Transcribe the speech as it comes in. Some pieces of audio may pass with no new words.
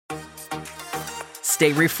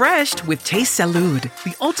Stay refreshed with Taste Salud,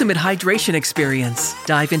 the ultimate hydration experience.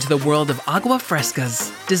 Dive into the world of agua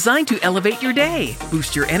frescas, designed to elevate your day,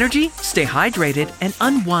 boost your energy, stay hydrated, and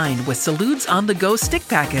unwind with Salud's on-the-go stick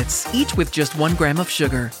packets, each with just 1 gram of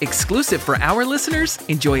sugar. Exclusive for our listeners,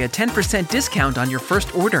 enjoy a 10% discount on your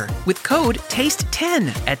first order with code TASTE10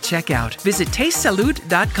 at checkout. Visit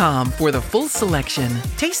tastesalud.com for the full selection.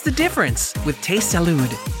 Taste the difference with Taste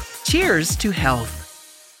Salud. Cheers to health.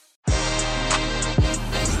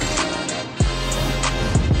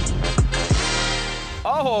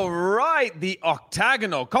 All right, the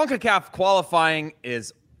octagonal CONCACAF qualifying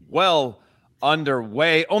is well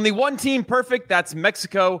underway. Only one team perfect, that's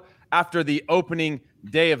Mexico. After the opening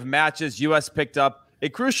day of matches, U.S. picked up a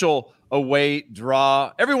crucial away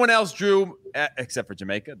draw. Everyone else drew, except for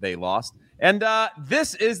Jamaica. They lost. And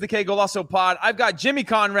this is the Qué Golazo Pod. I've got Jimmy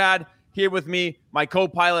Conrad here with me, my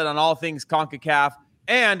co-pilot on all things CONCACAF.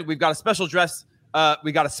 And we've got a special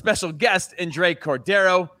guest in Dre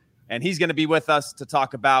Cordero. And he's going to be with us to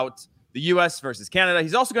talk about the U.S. versus Canada.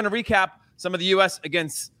 He's also going to recap some of the U.S.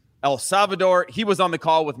 against El Salvador. He was on the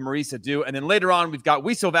call with Maurice Adu. And then later on, we've got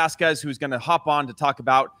Wiso Vasquez, who's going to hop on to talk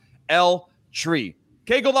about El Tri.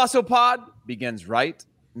 Qué Golazo Pod begins right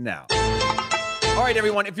now. All right,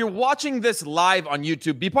 everyone. If you're watching this live on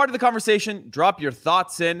YouTube, be part of the conversation. Drop your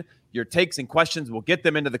thoughts in, your takes and questions. We'll get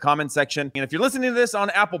them into the comment section. And if you're listening to this on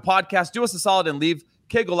Apple Podcasts, do us a solid and leave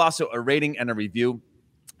Qué Golazo a rating and a review.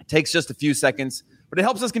 It takes just a few seconds, but it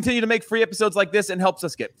helps us continue to make free episodes like this and helps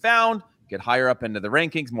us get found, get higher up into the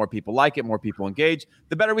rankings. More people like it, more people engage,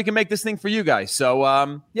 the better we can make this thing for you guys.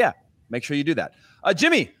 So, make sure you do that.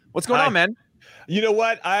 Jimmy, what's going on, man? You know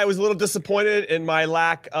what? I was a little disappointed in my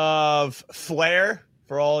lack of flair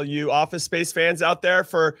for all you Office Space fans out there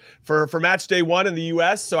for match day 1 in the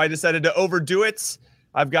U.S., so I decided to overdo it.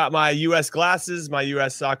 I've got my U.S. glasses, my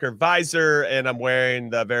U.S. soccer visor, and I'm wearing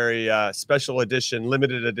the very special edition,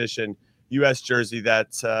 limited edition U.S. jersey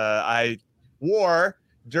that I wore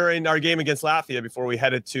during our game against Latvia before we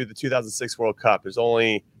headed to the 2006 World Cup. There's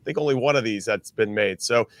only one of these that's been made.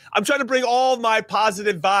 So I'm trying to bring all my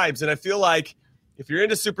positive vibes, and I feel like if you're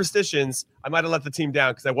into superstitions, I might have let the team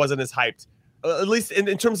down because I wasn't as hyped, at least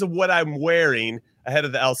in terms of what I'm wearing ahead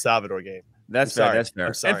of the El Salvador game. That's fair.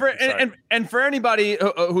 That's fair. And for anybody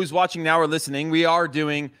who's watching now or listening, we are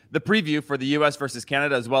doing the preview for the U.S. versus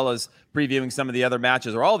Canada, as well as previewing some of the other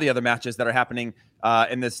matches or all the other matches that are happening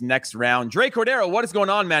in this next round. Dre Cordero, what is going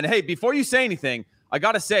on, man? Hey, before you say anything, I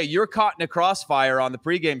got to say, you're caught in a crossfire on the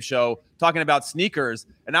pregame show talking about sneakers,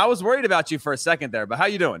 and I was worried about you for a second there, but how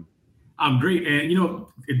you doing? I'm great. And,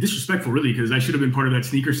 disrespectful, really, because I should have been part of that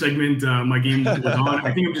sneaker segment. My game was on.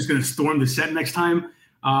 I think I'm just going to storm the set next time.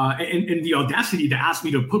 And the audacity to ask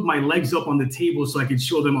me to put my legs up on the table so I could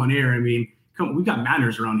show them on air. I mean, come on, we got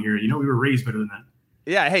manners around here. We were raised better than that.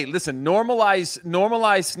 Yeah. Hey, listen,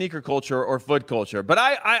 normalize sneaker culture or foot culture. But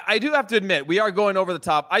I do have to admit, we are going over the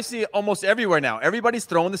top. I see it almost everywhere now. Everybody's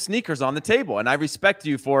throwing the sneakers on the table, and I respect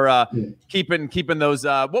you for keeping those.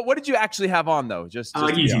 What did you actually have on though? Just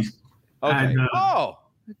Yeezys. Okay.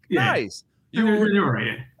 Nice. You're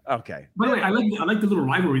right. Okay. By the way, I like the little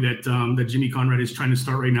rivalry that Jimmy Conrad is trying to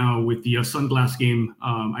start right now with the Sunglass game.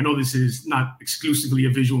 I know this is not exclusively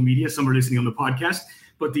a visual media. Some are listening on the podcast,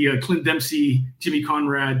 but the Clint Dempsey, Jimmy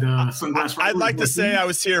Conrad Sunglass rivalry. I'd like to say I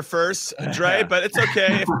was here first, Dre, but it's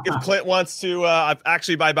okay if Clint wants to.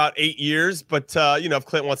 Actually, by about 8 years, but if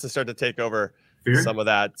Clint wants to start to take over some of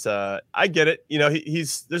that, I get it.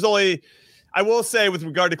 There's only. I will say, with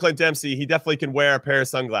regard to Clint Dempsey, he definitely can wear a pair of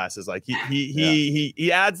sunglasses. Like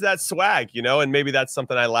he adds that swag, and maybe that's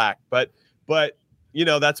something I lack. But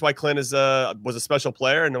that's why Clint was a special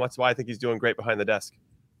player, and that's why I think he's doing great behind the desk.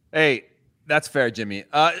 Hey, that's fair, Jimmy.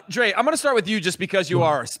 Dre, I'm going to start with you just because you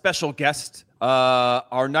are a special guest,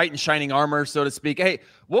 our knight in shining armor, so to speak. Hey,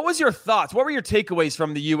 what was your thoughts? What were your takeaways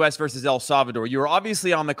from the U.S. versus El Salvador? You were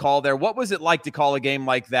obviously on the call there. What was it like to call a game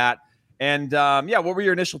like that? And, what were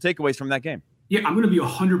your initial takeaways from that game? Yeah, I'm going to be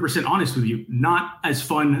 100% honest with you. Not as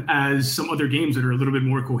fun as some other games that are a little bit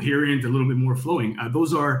more coherent, a little bit more flowing.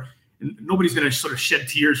 Those are – nobody's going to sort of shed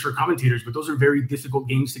tears for commentators, but those are very difficult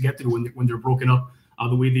games to get through when they're broken up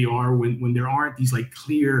the way they are, when there aren't these,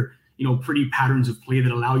 clear, pretty patterns of play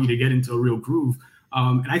that allow you to get into a real groove.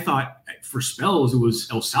 And I thought for spells it was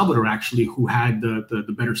El Salvador, actually, who had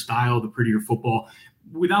the better style, the prettier football,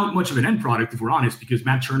 without much of an end product, if we're honest, because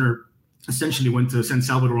Matt Turner – essentially went to San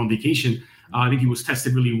Salvador on vacation. I think he was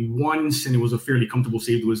tested really once, and it was a fairly comfortable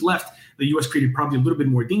save to his left. The U.S. created probably a little bit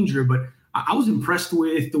more danger, but I was impressed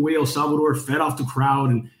with the way El Salvador fed off the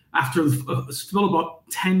crowd and after still about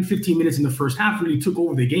 10, 15 minutes in the first half, really took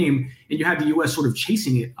over the game, and you had the U.S. sort of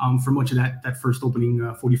chasing it for much of that first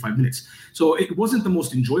opening 45 minutes. So it wasn't the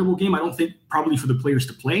most enjoyable game, I don't think, probably for the players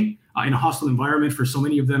to play in a hostile environment. For so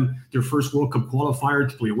many of them, their first World Cup qualifier,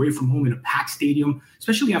 to play away from home in a packed stadium,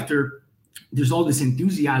 especially after there's all this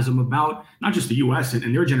enthusiasm about not just the U.S.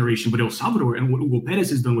 and their generation, but El Salvador and what Hugo Perez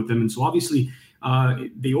has done with them. And so obviously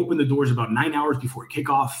they opened the doors about 9 hours before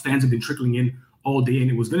kickoff. Fans have been trickling in all day, and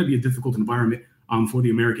it was going to be a difficult environment for the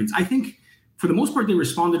Americans. I think for the most part, they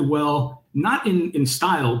responded well, not in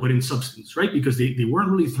style, but in substance, right? Because they weren't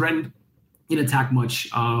really threatened in attack much.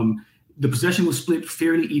 The possession was split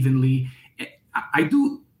fairly evenly. I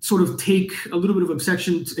do sort of take a little bit of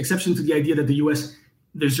exception to the idea that the U.S.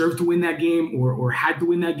 deserved to win that game or had to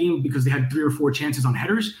win that game because they had 3 or 4 chances on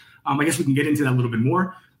headers. I guess we can get into that a little bit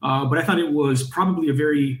more. But I thought it was probably a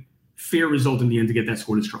very fair result in the end to get that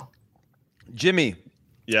scoreless draw. Jimmy,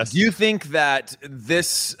 yes. Do you think that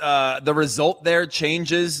this the result there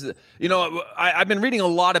changes? You know, I've been reading a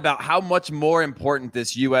lot about how much more important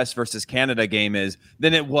this U.S. versus Canada game is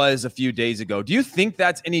than it was a few days ago. Do you think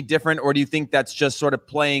that's any different, or do you think that's just sort of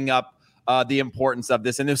playing up the importance of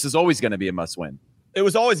this, and this is always going to be a must-win? It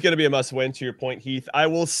was always going to be a must-win, to your point, Heath. I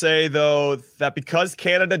will say, though, that because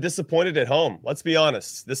Canada disappointed at home, let's be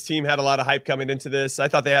honest, this team had a lot of hype coming into this. I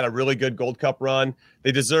thought they had a really good Gold Cup run.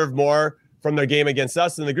 They deserved more from their game against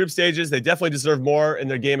us in the group stages. They definitely deserve more in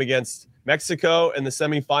their game against Mexico in the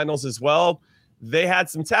semifinals as well. They had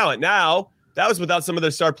some talent. Now, that was without some of their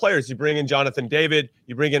star players. You bring in Jonathan David,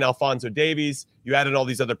 you bring in Alphonso Davies, you added all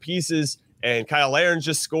these other pieces, and Kyle Aarons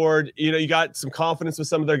just scored. You know, you got some confidence with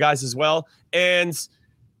some of their guys as well, and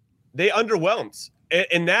they underwhelmed.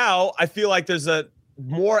 And now I feel like there's a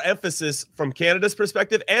more emphasis from Canada's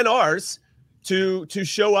perspective and ours to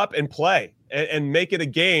show up and play and make it a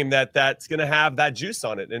game that's going to have that juice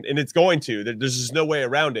on it. And it's going to. There's just no way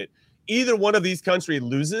around it. Either one of these countries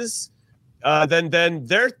loses, then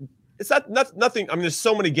it's not nothing. I mean, there's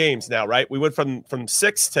so many games now, right? We went from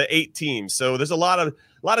 6 to 8 teams. So there's a lot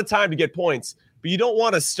of time to get points. But you don't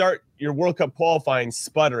want to start your World Cup qualifying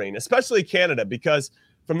sputtering, especially Canada, because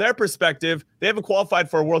from their perspective, they haven't qualified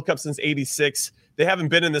for a World Cup since '86. They haven't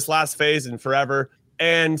been in this last phase in forever.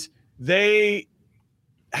 And they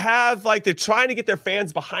have, they're trying to get their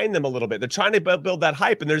fans behind them a little bit. They're trying to build that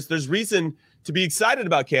hype, and there's reason to be excited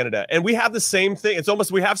about Canada. And we have the same thing. It's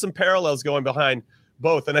almost, we have some parallels going behind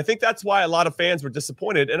both. And I think that's why a lot of fans were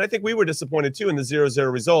disappointed. And I think we were disappointed too in the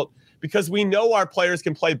 0-0 result, because we know our players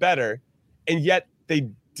can play better, and yet they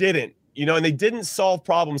didn't, and they didn't solve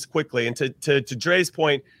problems quickly. And to Dre's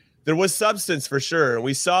point, there was substance for sure. And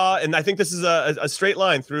we saw, and I think this is a straight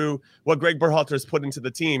line through what Greg Berhalter has put into the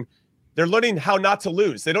team. They're learning how not to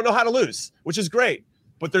lose. They don't know how to lose, which is great.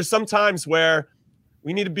 But there's some times where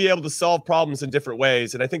we need to be able to solve problems in different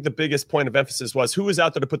ways. And I think the biggest point of emphasis was who was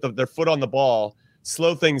out there to put their foot on the ball,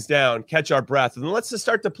 slow things down, catch our breath, and then let's just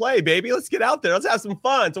start to play, baby. Let's get out there. Let's have some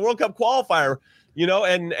fun. It's a World Cup qualifier,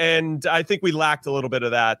 and I think we lacked a little bit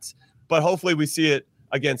of that. But hopefully we see it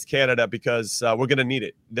against Canada, because we're going to need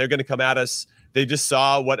it. They're going to come at us. They just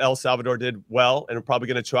saw what El Salvador did well, and are probably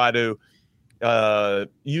going to try to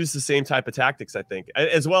use the same type of tactics, I think,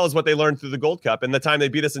 as well as what they learned through the Gold Cup and the time they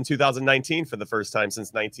beat us in 2019 for the first time since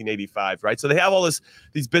 1985, right? So they have all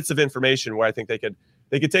these bits of information where I think they could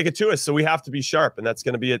take it to us. So we have to be sharp, and that's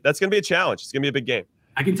going to be a challenge. It's going to be a big game.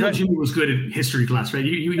 I can tell Jimmy was good at history class, right?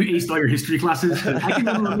 You aced all your history classes. I can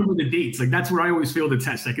never remember the dates. That's where I always fail the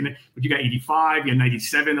test. But you got 85, you had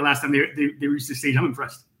 97 the last time they reached the stage. I'm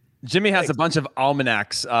impressed. Jimmy has a bunch of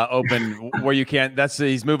almanacs open where you can't.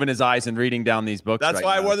 He's moving his eyes and reading down these books. That's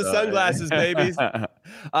why I wore the sunglasses, babies.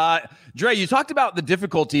 Dre, you talked about the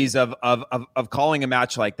difficulties of calling a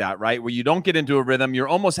match like that, right? Where you don't get into a rhythm. You're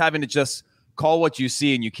almost having to just call what you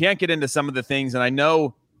see, and you can't get into some of the things. And I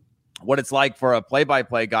know what it's like for a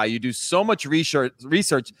play-by-play guy. You do so much research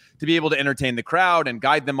to be able to entertain the crowd and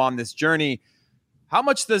guide them on this journey. How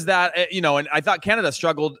much does that, and I thought Canada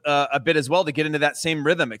struggled a bit as well to get into that same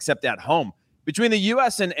rhythm, except at home. Between the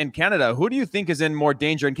U.S. and Canada, who do you think is in more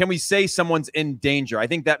danger? And can we say someone's in danger? I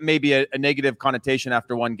think that may be a negative connotation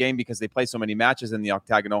after one game because they play so many matches in the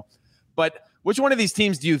octagonal. But which one of these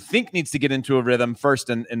teams do you think needs to get into a rhythm first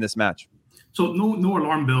in this match? So no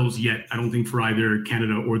alarm bells yet, I don't think, for either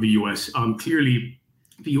Canada or the U.S. Clearly,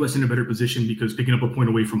 the U.S. in a better position because picking up a point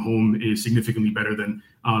away from home is significantly better than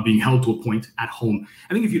being held to a point at home.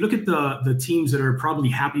 I think if you look at the teams that are probably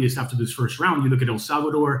happiest after this first round, you look at El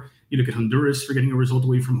Salvador, you look at Honduras for getting a result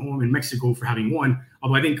away from home, and Mexico for having won.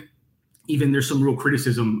 Although I think even there's some real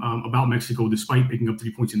criticism about Mexico despite picking up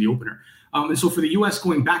 3 points in the opener. And so for the U.S.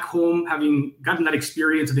 going back home, having gotten that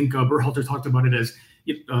experience, I think Berhalter talked about it as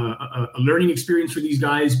a learning experience for these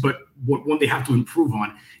guys, but one they have to improve on.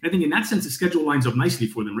 And I think in that sense, the schedule lines up nicely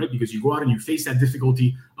for them, right? Because you go out and you face that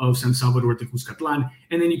difficulty of San Salvador to Cuscatlan,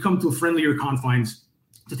 and then you come to friendlier confines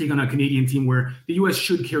to take on a Canadian team where the U.S.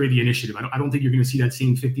 should carry the initiative. I don't think you're going to see that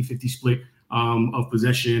same 50-50 split of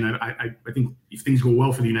possession. I think if things go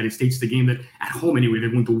well for the United States, the game that at home anyway, they're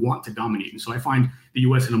going to want to dominate. And so I find the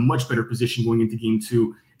U.S. in a much better position going into game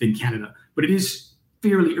 2 than Canada. But it is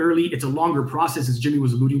fairly early. It's a longer process, as Jimmy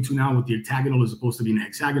was alluding to now, with the octagonal as opposed to being a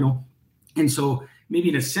hexagonal. And so maybe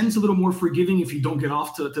in a sense, a little more forgiving if you don't get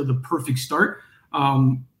off to the perfect start.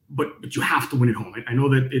 But you have to win at home. I know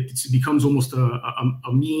that it becomes almost a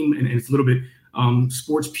meme and it's a little bit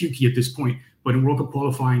sports pukey at this point. But in World Cup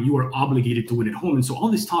qualifying, you are obligated to win at home. And so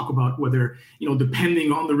all this talk about whether,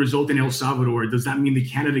 depending on the result in El Salvador, does that mean the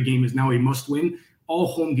Canada game is now a must-win? All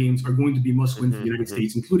home games are going to be must-win for the United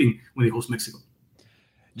States, including when they host Mexico.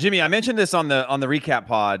 Jimmy, I mentioned this on the recap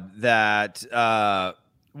pod that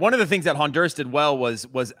one of the things that Honduras did well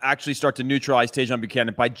was actually start to neutralize Tejan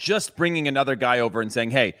Buchanan by just bringing another guy over and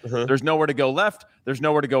saying, hey, there's nowhere to go left, there's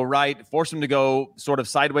nowhere to go right, force him to go sort of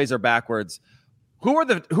sideways or backwards. Who are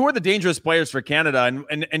the dangerous players for Canada?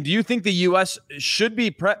 And do you think the U.S. should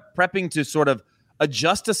be prepping to sort of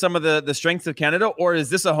adjust to some of the strengths of Canada, or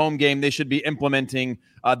is this a home game they should be implementing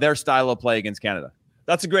their style of play against Canada?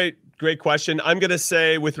 That's a great question. I'm going to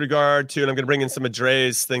say with regard to, and I'm going to bring in some of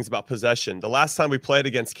Dre's things about possession. The last time we played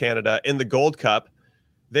against Canada in the Gold Cup,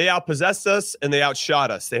 they outpossessed us and they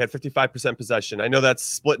outshot us. They had 55% possession. I know that's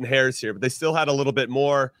splitting hairs here, but they still had a little bit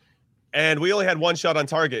more. And we only had one shot on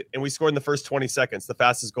target, and we scored in the first 20 seconds, the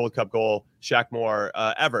fastest Gold Cup goal, Shaq Moore,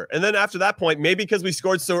 ever. And then after that point, maybe because we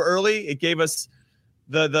scored so early, it gave us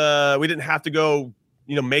the we didn't have to go,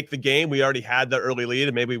 make the game. We already had the early lead,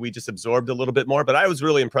 and maybe we just absorbed a little bit more. But I was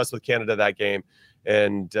really impressed with Canada that game,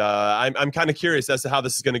 and I'm kind of curious as to how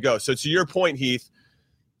this is going to go. So to your point, Heath,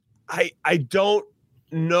 I don't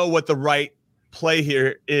know what the right play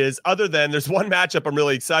here is, other than there's one matchup I'm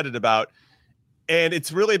really excited about. And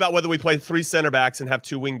it's really about whether we play 3 center backs and have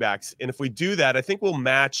 2 wing backs. And if we do that, I think we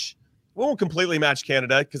won't completely match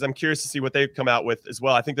Canada, because I'm curious to see what they come out with as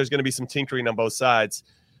well. I think there's going to be some tinkering on both sides.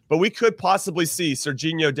 But we could possibly see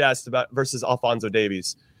Serginho Dest versus Alphonso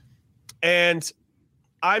Davies. And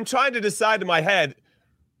I'm trying to decide in my head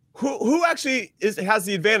who actually has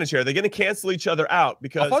the advantage here. Are they going to cancel each other out?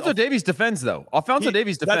 Because Alphonso Davies defends, though.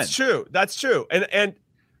 Davies defends. That's true.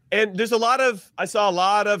 And there's I saw a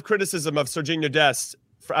lot of criticism of Serginho Dest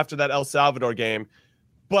after that El Salvador game.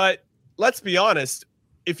 But let's be honest,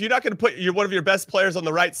 if you're not going to put one of your best players on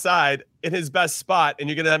the right side in his best spot, and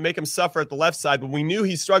you're going to make him suffer at the left side, when we knew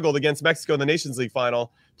he struggled against Mexico in the Nations League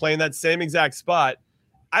final, playing that same exact spot,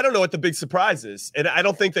 I don't know what the big surprise is. And I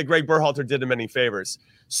don't think that Greg Berhalter did him any favors.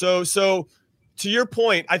 So to your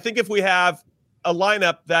point, I think if we have a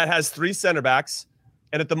lineup that has 3 center backs,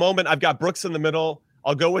 and at the moment I've got Brooks in the middle,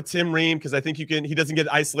 I'll go with Tim Ream because I think he doesn't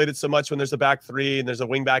get isolated so much when there's a back 3 and there's a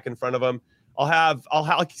wing back in front of him.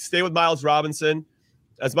 I'll stay with Miles Robinson.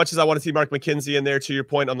 As much as I want to see Mark McKenzie in there, to your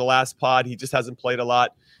point on the last pod, he just hasn't played a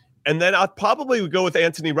lot. And then I'll probably go with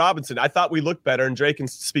Anthony Robinson. I thought we looked better, and Drake can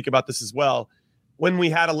speak about this as well, when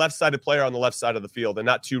we had a left-sided player on the left side of the field and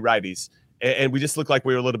not 2 righties. And we just looked like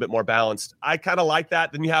we were a little bit more balanced. I kind of like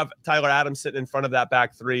that. Then you have Tyler Adams sitting in front of that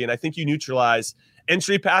back 3, and I think you neutralize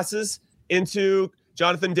entry passes into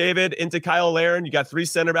Jonathan David, into Kyle Larin. You got 3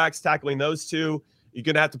 center backs tackling those 2. You're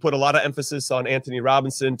going to have to put a lot of emphasis on Anthony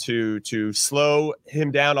Robinson to slow him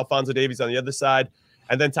down, Alphonso Davies on the other side.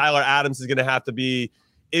 And then Tyler Adams is going to have to be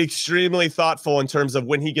extremely thoughtful in terms of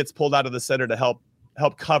when he gets pulled out of the center to help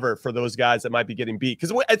cover for those guys that might be getting beat.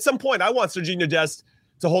 Because at some point, I want Serginho Dest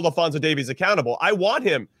to hold Alphonso Davies accountable. I want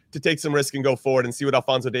him to take some risk and go forward and see what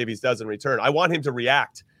Alphonso Davies does in return. I want him to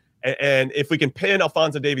react. And if we can pin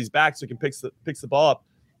Alphonso Davies back so he can picks the ball up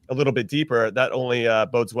a little bit deeper, that only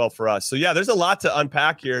bodes well for us. So, yeah, there's a lot to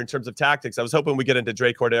unpack here in terms of tactics. I was hoping we get into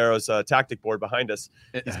Dre Cordero's tactic board behind us.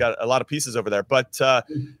 He's got a lot of pieces over there. But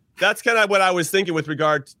that's kind of what I was thinking with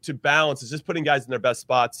regard to balance, is just putting guys in their best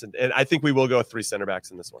spots. And I think we will go with 3 center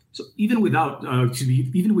backs in this one. So even without going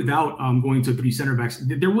to 3 center backs,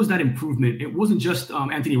 there was that improvement. It wasn't just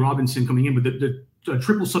Anthony Robinson coming in, but the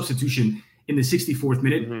triple substitution in the 64th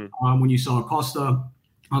minute when you saw Costa,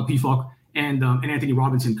 Pifok, and Anthony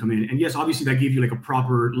Robinson come in. And yes, obviously that gave you like a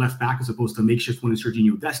proper left back as opposed to a makeshift one in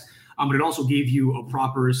Serginho Dest. But it also gave you a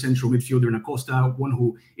proper central midfielder in Acosta, one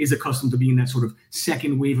who is accustomed to being that sort of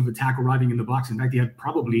second wave of attack arriving in the box. In fact, he had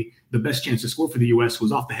probably the best chance to score for the U.S.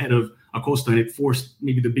 was off the head of Acosta, and it forced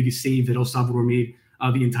maybe the biggest save that El Salvador made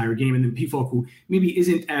the entire game. And then Pifok, who maybe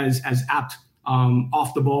isn't as apt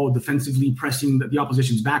off the ball, defensively pressing the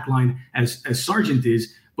opposition's back line as Sargent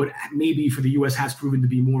is, but maybe for the U.S. has proven to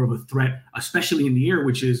be more of a threat, especially in the air,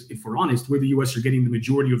 which is, if we're honest, where the U.S. are getting the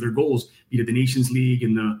majority of their goals, be it the Nations League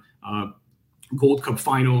and the Gold Cup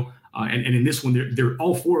final. And in this one, they're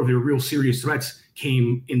all four of their real serious threats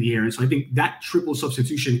came in the air. And so I think that triple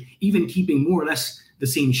substitution, even keeping more or less the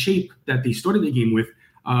same shape that they started the game with,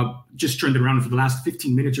 just turned it around. And for the last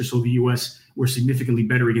 15 minutes or so, the U.S. were significantly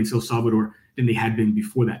better against El Salvador than they had been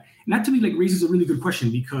before that. And that to me raises a really good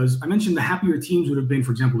question, because I mentioned the happier teams would have been,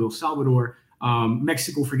 for example, El Salvador,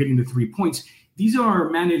 Mexico for getting the 3 points. These are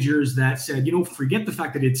managers that said, forget the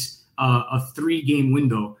fact that it's a 3-game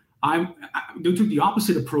window. They took the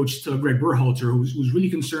opposite approach to Greg Berhalter, who's really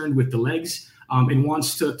concerned with the legs and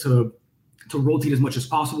wants to rotate as much as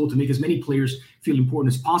possible, to make as many players feel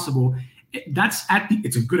important as possible. It's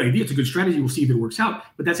a good idea. It's a good strategy. We'll see if it works out.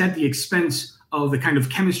 But that's at the expense of the kind of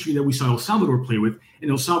chemistry that we saw El Salvador play with. And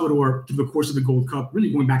El Salvador, through the course of the Gold Cup, really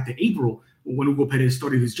going back to April, when Hugo Perez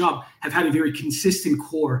started his job, have had a very consistent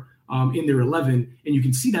core in their 11. And you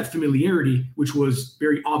can see that familiarity, which was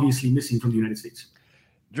very obviously missing from the United States.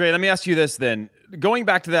 Dre, let me ask you this then. Going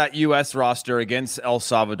back to that U.S. roster against El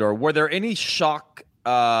Salvador, were there any shock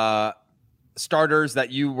starters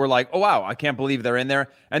that you were like, oh, wow, I can't believe they're in there?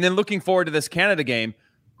 And then looking forward to this Canada game,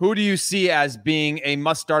 who do you see as being a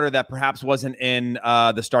must starter that perhaps wasn't in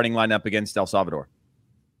the starting lineup against El Salvador?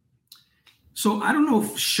 So I don't know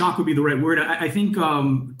if shock would be the right word. I think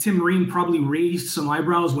Tim Ream probably raised some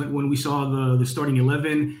eyebrows when we saw the starting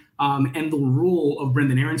 11 and the role of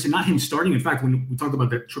Brendan Aronson, not him starting. In fact, when we talked about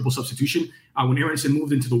that triple substitution, when Aronson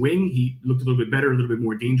moved into the wing, he looked a little bit better, a little bit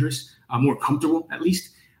more dangerous, more comfortable at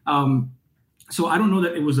least. So I don't know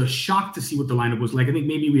that it was a shock to see what the lineup was like. I think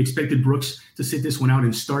maybe we expected Brooks to sit this one out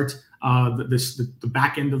and start the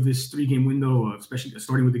back end of this 3-game window, especially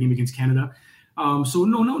starting with the game against Canada. So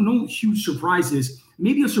no huge surprises.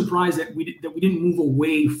 Maybe a surprise that we didn't move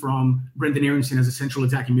away from Brendan Aronson as a central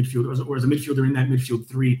attacking midfielder or as a midfielder in that midfield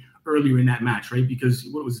 3 earlier in that match, right? Because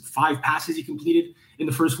what was it, 5 passes he completed in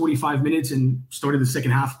the first 45 minutes and started the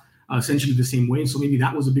second half essentially the same way. And so maybe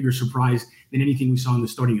that was a bigger surprise than anything we saw in the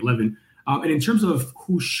starting 11. And in terms of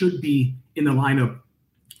who should be in the lineup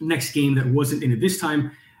next game that wasn't in it this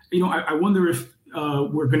time, I wonder if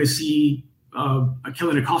we're going to see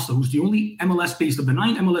Kellen Acosta, who's the only MLS-based of the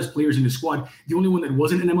 9 MLS players in the squad, the only one that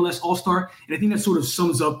wasn't an MLS All-Star. And I think that sort of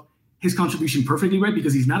sums up his contribution perfectly, right?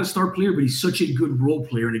 Because he's not a star player, but he's such a good role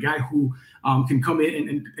player and a guy who can come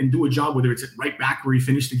in and do a job, whether it's at right back where he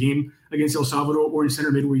finished the game against El Salvador or in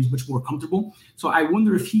center mid where he's much more comfortable. So I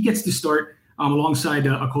wonder if he gets to start alongside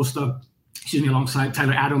alongside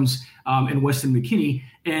Tyler Adams and Weston McKennie.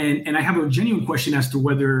 And I have a genuine question as to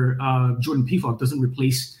whether Jordan Pifok doesn't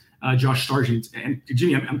replace Josh Sargent. And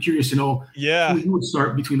Jimmy, I'm curious to know who you would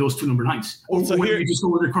start between those 2 number 9s. Or whether you just go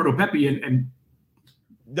with Ricardo Pepi and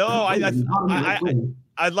no,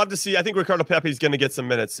 I'd love to see. I think Ricardo Pepi is going to get some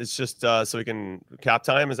minutes. It's just so he can cap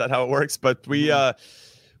time. Is that how it works? But we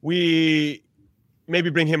maybe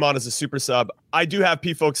bring him on as a super sub. I do have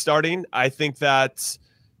Pifok starting. I think that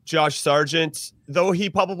Josh Sargent, though he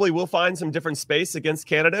probably will find some different space against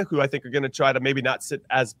Canada, who I think are going to try to maybe not sit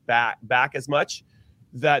as back as much,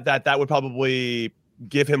 that would probably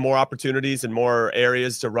give him more opportunities and more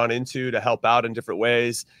areas to run into to help out in different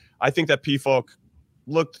ways. I think that Pifok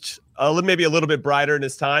looked maybe a little bit brighter in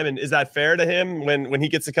his time. And is that fair to him when he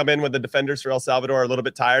gets to come in when the defenders for El Salvador are a little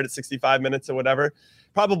bit tired at 65 minutes or whatever?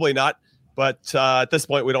 Probably not. But at this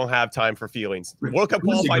point, we don't have time for feelings. World Cup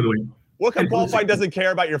qualifying doesn't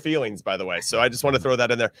care about your feelings, by the way. So I just want to throw that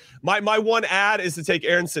in there. My one ad is to take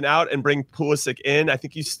Aronson out and bring Pulisic in. I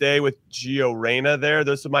think you stay with Gio Reyna there.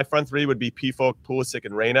 My front 3 would be Pifok, Pulisic,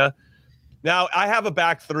 and Reyna. Now, I have a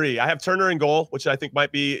back 3. I have Turner in goal, which I think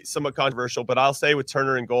might be somewhat controversial, but I'll stay with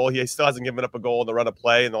Turner in goal. He still hasn't given up a goal in the run of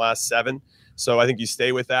play in the last 7. So I think you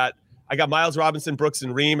stay with that. I got Miles Robinson, Brooks,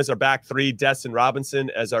 and Ream as our back 3, Dest and Robinson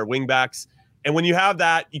as our wing backs. And when you have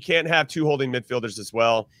that, you can't have 2 holding midfielders as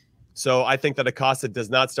well. So I think that Acosta does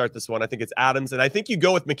not start this one. I think it's Adams. And I think you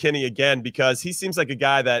go with McKennie again because he seems like a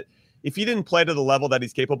guy that if he didn't play to the level that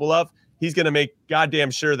he's capable of, he's going to make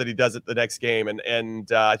goddamn sure that he does it the next game.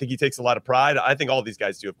 And I think he takes a lot of pride. I think all of these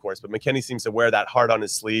guys do, of course. But McKennie seems to wear that heart on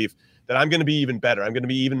his sleeve that I'm going to be even better. I'm going to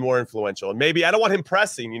be even more influential. And maybe I don't want him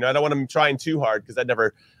pressing, I don't want him trying too hard, because that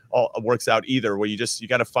never all works out either, where you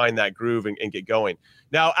got to find that groove and get going.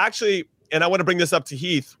 Now, actually, and I want to bring this up to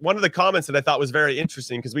Heath, one of the comments that I thought was very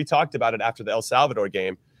interesting, because we talked about it after the El Salvador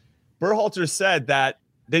game, Berhalter said that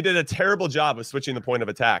they did a terrible job of switching the point of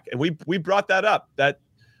attack. And we brought that up, that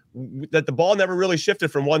the ball never really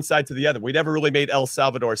shifted from one side to the other. We never really made El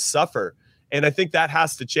Salvador suffer. And I think that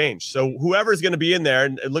has to change. So whoever's going to be in there,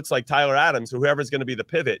 and it looks like Tyler Adams, or whoever's going to be the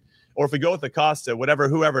pivot, or if we go with Acosta,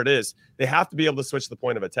 whoever it is, they have to be able to switch the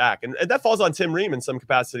point of attack. And that falls on Tim Ream in some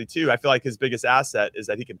capacity too. I feel like his biggest asset is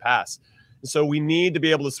that he can pass. And so we need to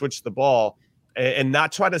be able to switch the ball and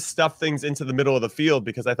not try to stuff things into the middle of the field,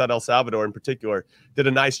 because I thought El Salvador in particular did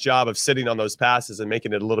a nice job of sitting on those passes and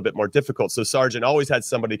making it a little bit more difficult. So Sargent always had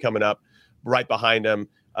somebody coming up right behind him.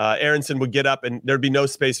 Aronson would get up and there'd be no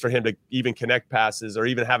space for him to even connect passes or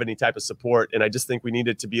even have any type of support. And I just think we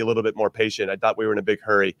needed to be a little bit more patient. I thought we were in a big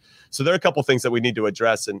hurry. So there are a couple things that we need to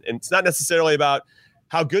address. And it's not necessarily about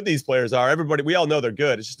how good these players are. We all know they're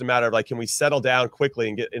good. It's just a matter of, can we settle down quickly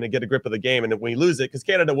and get a grip of the game? And if we lose it, because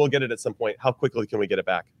Canada will get it at some point, how quickly can we get it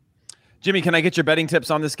back? Jimmy, can I get your betting tips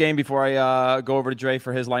on this game before I go over to Dre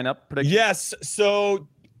for his lineup prediction? Yes. So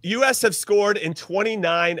U.S. have scored in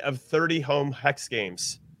 29 of 30 home Hex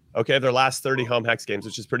games. Okay, their last 30 home Hex games,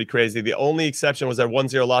 which is pretty crazy. The only exception was their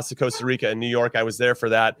 1-0 loss to Costa Rica in New York. I was there for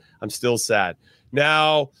that. I'm still sad.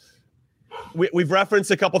 Now, we've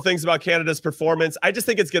referenced a couple things about Canada's performance. I just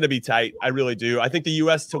think it's going to be tight. I really do. I think the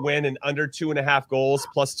U.S. to win in under 2.5 goals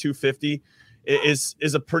plus 250 is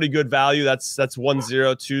a pretty good value. That's 1-0,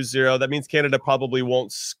 2-0. That means Canada probably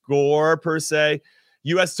won't score per se.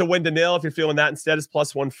 U.S. to win to nil, if you're feeling that instead, is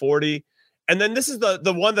plus 140. And then this is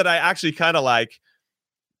the one that I actually kind of like.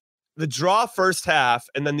 The draw first half,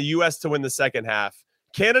 and then the U.S. to win the second half.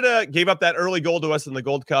 Canada gave up that early goal to us in the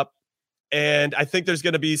Gold Cup, and I think there's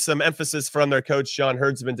going to be some emphasis from their coach, John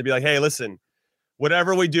Herdsman, to be like, hey, listen,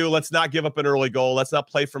 whatever we do, let's not give up an early goal. Let's not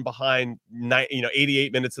play from behind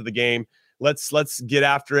 88 minutes of the game. Let's get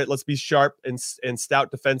after it. Let's be sharp and stout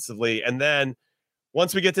defensively. And then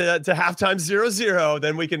once we get to halftime 0-0,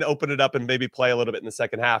 then we can open it up and maybe play a little bit in the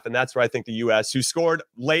second half. And that's where I think the U.S., who scored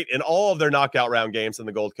late in all of their knockout round games in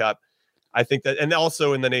the Gold Cup, I think that, and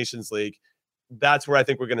also in the Nations League, that's where I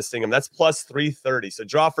think we're going to sting them. That's plus 330. So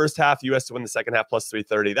draw first half, U.S. to win the second half, plus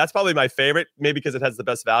 330. That's probably my favorite, maybe because it has the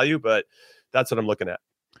best value, but that's what I'm looking at.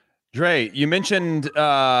 Dre, you mentioned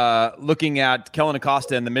looking at Kellen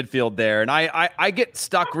Acosta in the midfield there, and I get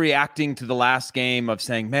stuck reacting to the last game of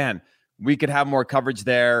saying, man, we could have more coverage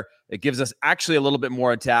there. It gives us actually a little bit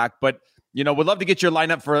more attack, but would love to get your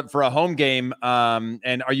lineup for a home game.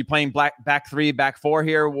 And are you playing back three, back four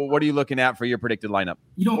here? What are you looking at for your predicted lineup?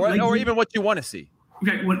 Or even what you want to see?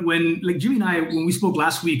 Okay, when like Jimmy and I, when we spoke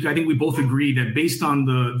last week, I think we both agreed that based on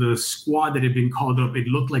the squad that had been called up, it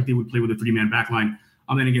looked like they would play with a 3-man backline.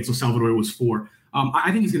 Then against El Salvador, it was 4.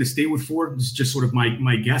 I think he's going to stay with 4. This is just sort of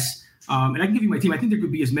my guess. And I can give you my team. I think there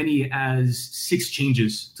could be as many as 6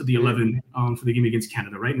 changes to the 11 for the game against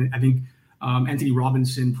Canada, right? And I think Anthony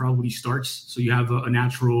Robinson probably starts. So you have a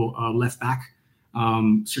natural left back.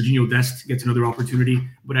 Serginho Dest gets another opportunity,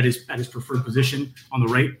 but at his preferred position on the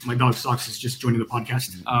right. My dog Socks is just joining the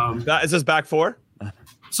podcast. Is this back 4?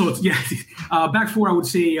 So it's back 4. I would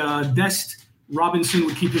say Dest. Robinson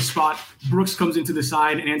would keep his spot. Brooks comes into the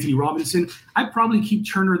side, and Anthony Robinson. I'd probably keep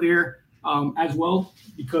Turner there as well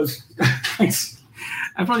because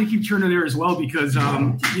I'd probably keep Turner there as well because,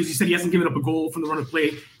 as you said, he hasn't given up a goal from the run of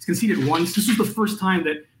play. He's conceded once. This was the first time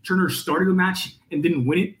that Turner started a match and didn't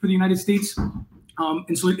win it for the United States.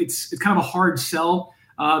 And so it's kind of a hard sell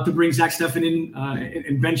to bring Zach Steffen in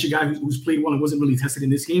and bench a guy who's played well and wasn't really tested in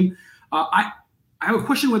this game. I have a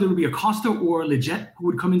question whether it would be Acosta or Leggett who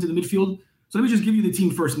would come into the midfield. So let me just give you the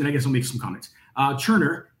team first, and then I guess I'll make some comments.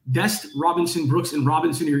 Turner, Dest, Robinson, Brooks, and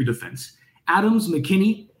Robinson are your defense. Adams,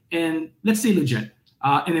 McKinney, and let's say Leggett.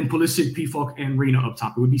 And then Pulisic, Pifok, and Reyna up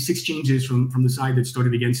top. It would be 6 changes from the side that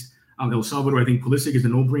started against El Salvador. I think Pulisic is a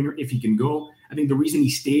no-brainer if he can go. I think the reason he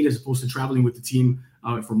stayed as opposed to traveling with the team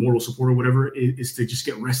for moral support or whatever is to just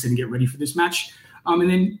get rested and get ready for this match. And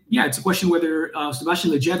then, it's a question whether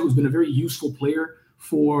Sebastian Leggett, who's been a very useful player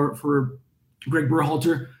for Greg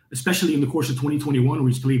Berhalter, especially in the course of 2021, where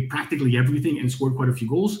he's played practically everything and scored quite a few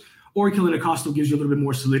goals, or Kellen Acosta gives you a little bit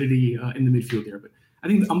more solidity in the midfield there. But I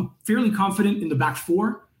think I'm fairly confident in the back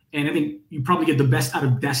 4, and I think you probably get the best out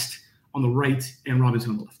of Dest on the right and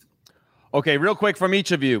Robinson on the left. Okay, real quick from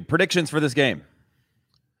each of you, predictions for this game.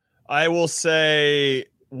 I will say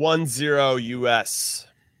 1-0 U.S.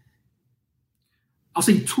 I'll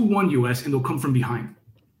say 2-1 U.S., and they'll come from behind.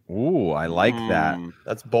 Ooh, I like that.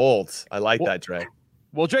 That's bold. I like that, Dre.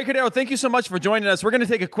 Well, Dre Cordero, thank you so much for joining us. We're going to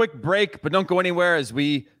take a quick break, but don't go anywhere. As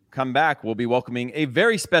we come back, we'll be welcoming a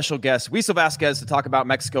very special guest, Wiesel Vasquez, to talk about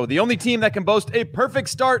Mexico, the only team that can boast a perfect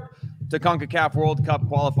start to CONCACAF World Cup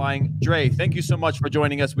qualifying. Dre, thank you so much for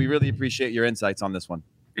joining us. We really appreciate your insights on this one.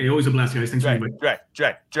 Hey, always a blast, guys. Thanks for having me.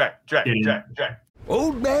 Dre.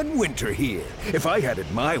 Old Man Winter here. If I had it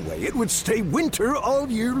my way, it would stay winter all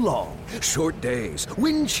year long. Short days,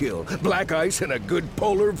 wind chill, black ice, and a good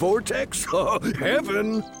polar vortex. Oh,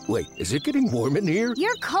 heaven. Wait, is it getting warm in here?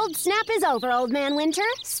 Your cold snap is over, Old Man Winter.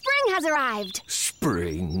 Spring has arrived.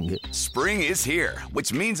 Spring. Spring is here,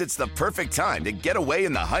 which means it's the perfect time to get away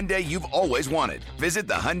in the Hyundai you've always wanted. Visit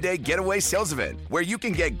the Hyundai Getaway Sales Event, where you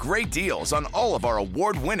can get great deals on all of our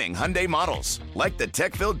award-winning Hyundai models, like the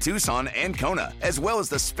tech-filled Tucson and Kona, as well as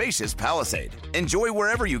the spacious Palisade. Enjoy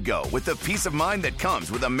wherever you go with the peace of mind that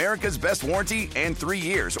comes with America's best warranty and 3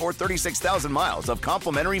 years or 36,000 miles of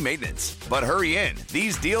complimentary maintenance. But hurry in,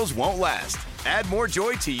 these deals won't last. Add more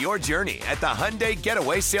joy to your journey at the Hyundai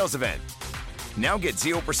Getaway Sales Event. Now get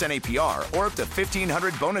 0% APR or up to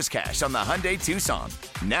 $1,500 bonus cash on the Hyundai Tucson.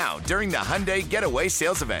 Now, during the Hyundai Getaway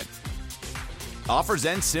Sales Event. Offers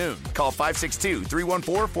end soon. Call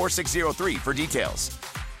 562-314-4603 for details.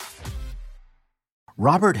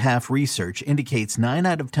 Robert Half research indicates 9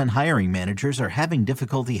 out of 10 hiring managers are having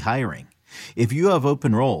difficulty hiring. If you have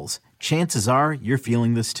open roles, chances are you're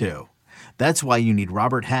feeling this too. That's why you need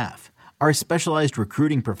Robert Half. Our specialized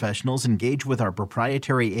recruiting professionals engage with our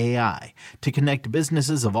proprietary AI to connect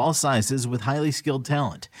businesses of all sizes with highly skilled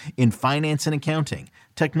talent in finance and accounting,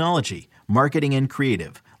 technology, marketing and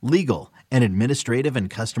creative, legal, and administrative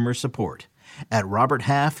and customer support. At Robert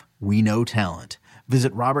Half, we know talent.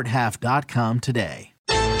 Visit roberthalf.com today.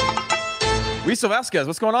 Wiesel Vasquez,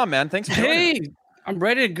 what's going on, man? Thanks for joining us. I'm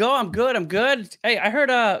ready to go. I'm good. Hey, I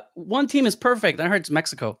heard one team is perfect. I heard it's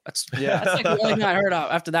Mexico. That's like the only thing I heard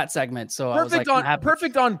after that segment. So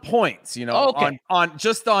perfect on points, you know, on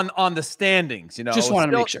the standings, you know. Just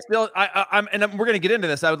wanted to make sure. We're going to get into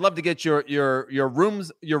this. I would love to get your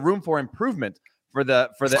room for improvement for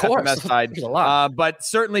the FMS side. But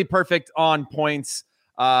certainly perfect on points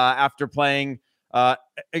after playing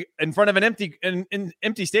in front of an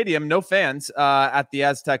empty stadium, no fans at the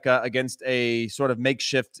Azteca against a sort of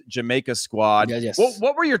makeshift Jamaica squad. Yes.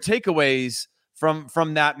 What were your takeaways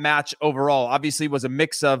from that match overall? Obviously, it was a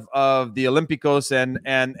mix of the Olímpicos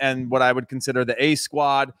and what I would consider the A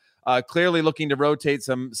squad. Clearly looking to rotate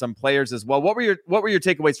some players as well. What were your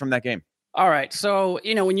takeaways from that game? All right, so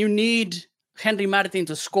when you need Henry Martin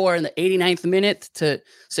to score in the 89th minute to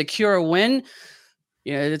secure a win,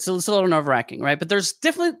 it's a little nerve-wracking, right? But there's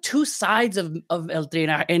definitely two sides of El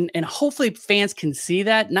Tri, and hopefully fans can see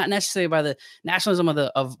that, not necessarily by the nationalism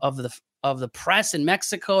of the press in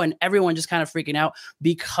Mexico and everyone just kind of freaking out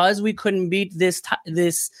because we couldn't beat this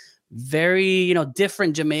very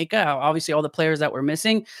different Jamaica. Obviously, all the players that were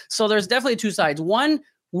missing. So there's definitely two sides. One,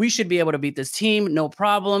 we should be able to beat this team, no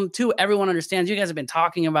problem. Two, everyone understands. You guys have been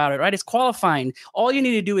talking about it, right? It's qualifying. All you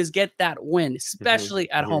need to do is get that win, especially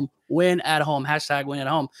at home. Win at home. # win at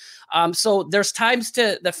home. So there's times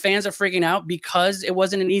the fans are freaking out because it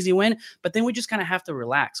wasn't an easy win, but then we just kind of have to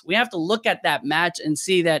relax. We have to look at that match and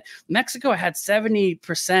see that Mexico had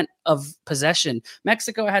 70% of possession.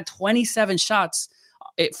 Mexico had 27 shots,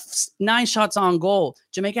 9 shots on goal.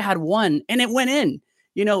 Jamaica had 1, and it went in.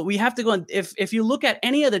 We have to go. If you look at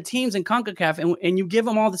any of the teams in CONCACAF and you give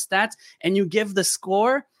them all the stats and you give the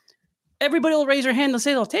score, everybody will raise their hand and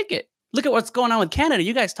say they'll take it. Look at what's going on with Canada.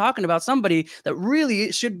 You guys talking about somebody that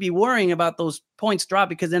really should be worrying about those points drop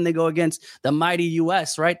because then they go against the mighty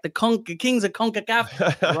U.S., right? The kings of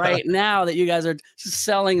CONCACAF right now that you guys are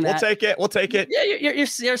selling that. We'll take it. Yeah,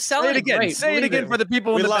 you're selling it again. Great. Say it again for the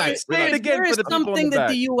people in the back. Say it again for the people in the back. Something that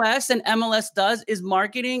the U.S. and MLS does is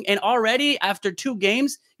marketing, and already after 2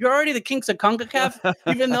 games, you're already the kings of CONCACAF,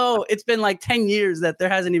 even though it's been like 10 years that there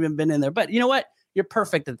hasn't even been in there. But you know what? You're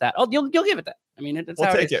perfect at that. You'll give it that. I mean,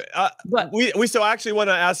 we'll take it. But we still actually want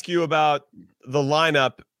to ask you about the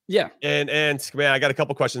lineup. Yeah. And man, I got a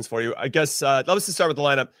couple questions for you. I guess let's just start with the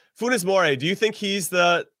lineup. Funes Mori, do you think he's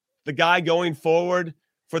the guy going forward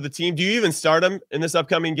for the team? Do you even start him in this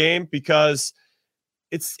upcoming game? Because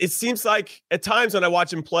it seems like at times when I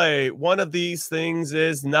watch him play, one of these things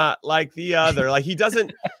is not like the other. Like he just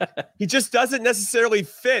doesn't necessarily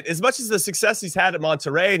fit as much as the success he's had at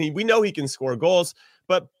Monterrey. And we know he can score goals,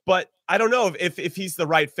 but I don't know if he's the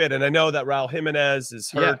right fit. And I know that Raul Jimenez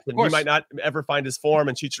is hurt and he might not ever find his form,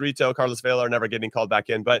 and Chicharito, Carlos Vela are never getting called back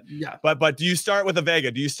in. But do you start with a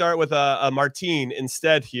Vega? Do you start with a Martin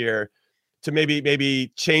instead here? to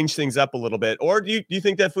maybe change things up a little bit? Or do you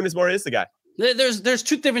think that Funes Mori is the guy? There's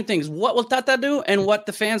two different things. What will Tata do and what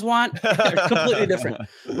the fans want are completely different,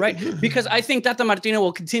 right? Because I think Tata Martino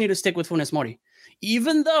will continue to stick with Funes Mori,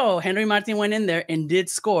 even though Henry Martin went in there and did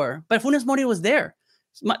score, but Funes Mori was there.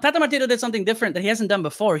 Tata Martino did something different that he hasn't done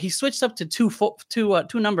before. He switched up to two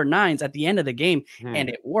number 9s at the end of the game, and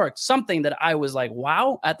it worked. Something that I was like,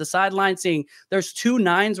 wow, at the sideline, seeing there's 2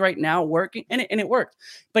 9s right now working, and it worked.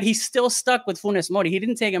 But he still stuck with Funes Mori. He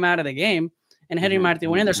didn't take him out of the game, and Henry Martin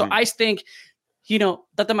went in there. So I think,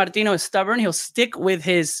 Tata Martino is stubborn. He'll stick with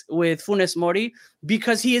Funes Mori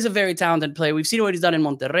because he is a very talented player. We've seen what he's done in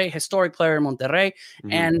Monterrey, historic player in Monterrey,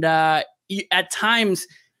 and at times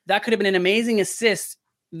that could have been an amazing assist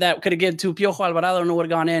that could have given to Piojo Alvarado and it would have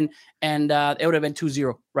gone in, and it would have been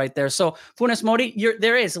 2-0 right there. So Funes Mori,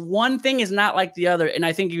 there is one thing is not like the other, and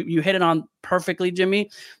I think you hit it on perfectly, Jimmy.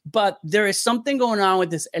 But there is something going on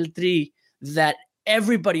with this El Tri that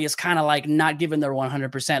everybody is kind of like not giving their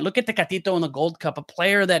 100%. Look at Tecatito in the Gold Cup, a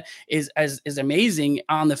player that is amazing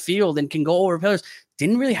on the field and can go over pillars.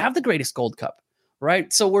 Didn't really have the greatest Gold Cup,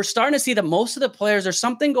 right? So we're starting to see that most of the players, there's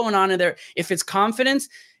something going on in there. If it's confidence,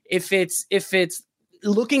 if it's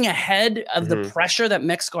looking ahead of the pressure that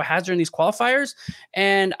Mexico has during these qualifiers.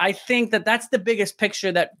 And I think that that's the biggest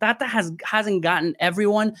picture, that Tata hasn't gotten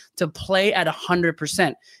everyone to play at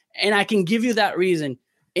 100%. And I can give you that reason.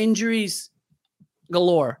 Injuries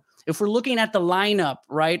galore. If we're looking at the lineup,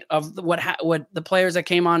 right, of what the players that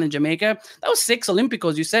came on in Jamaica, that was 6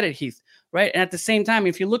 Olympicos. You said it, Heath, right? And at the same time,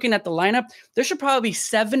 if you're looking at the lineup, there should probably be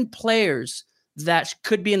 7 players that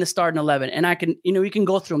could be in the starting 11. And I can, we can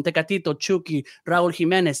go through them. Tecatito, Chucky, Raul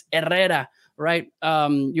Jimenez, Herrera, right?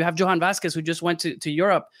 You have Johan Vasquez, who just went to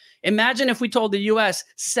Europe. Imagine if we told the U.S.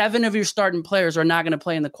 7 of your starting players are not going to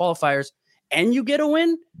play in the qualifiers and you get a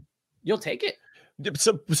win, you'll take it.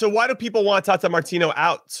 So why do people want Tata Martino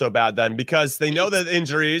out so bad then? Because they know that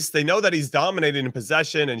injuries, they know that he's dominating in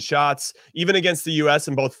possession and shots, even against the U.S.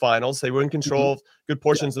 in both finals. They were in control of good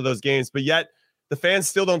portions of those games, but yet the fans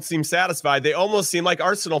still don't seem satisfied. They almost seem like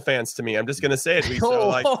Arsenal fans to me. I'm just going to say it, Lisa.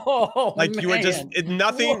 You were just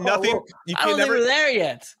nothing. You I don't think we're there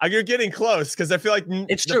yet. You're getting close, because I feel like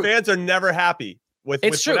the fans are never happy with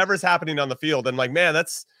whatever's happening on the field. And like, man,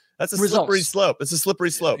 that's a slippery slope. It's a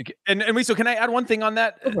slippery slope. And so can I add one thing on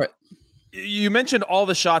that? You mentioned all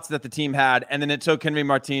the shots that the team had, and then it took Henry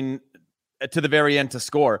Martin to the very end to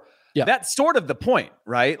score. Yeah. That's sort of the point,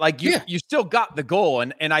 right? Like you still got the goal.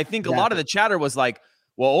 And I think a lot of the chatter was like,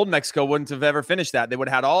 well, old Mexico wouldn't have ever finished that. They would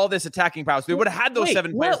have had all this attacking power. So they would have had those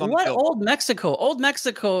 7 players on the field. Old Mexico? Old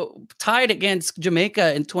Mexico tied against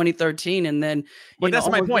Jamaica in 2013 and then that's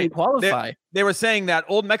my point. Qualify. They were saying that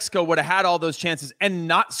old Mexico would have had all those chances and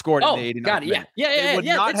not scored in the 89th got it. minute. They would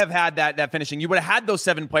not have had that finishing. You would have had those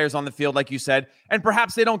 7 players on the field, like you said, and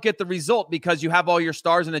perhaps they don't get the result because you have all your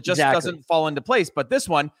stars and it just doesn't fall into place. But this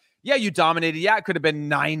one, you dominated. Yeah, it could have been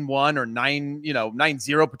 9-1 or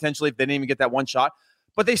 9-0 potentially if they didn't even get that one shot.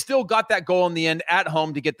 But they still got that goal in the end at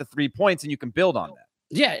home to get the 3 points, and you can build on that.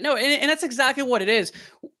 Yeah, no, and that's exactly what it is.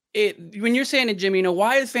 When you're saying it, Jimmy,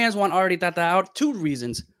 why the fans want already Tata out? 2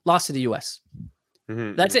 reasons. Lost to the U.S.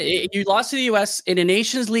 That's it. You lost to the U.S. in a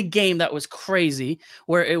Nations League game that was crazy,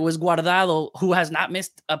 where it was Guardado, who has not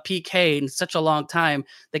missed a PK in such a long time,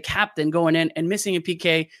 the captain going in and missing a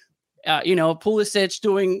PK, Pulisic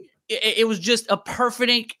doing... It was just a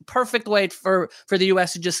perfect way for the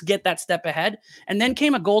U.S. to just get that step ahead. And then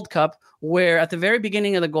came a Gold Cup where at the very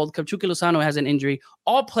beginning of the Gold Cup, Chucky Lozano has an injury.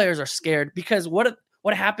 All players are scared because what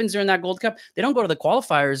happens during that Gold Cup? They don't go to the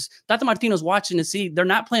qualifiers. Tata Martino's watching to see they're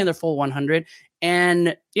not playing their full 100.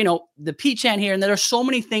 And, the P chant here, and there are so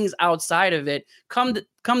many things outside of it. Come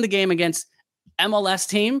the game against MLS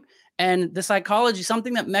team. And the psychology,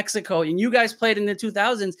 something that Mexico, and you guys played in the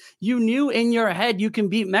 2000s, you knew in your head you can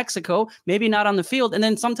beat Mexico, maybe not on the field. And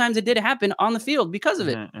then sometimes it did happen on the field because of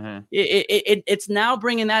it. It's now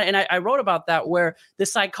bringing that. And I wrote about that, where the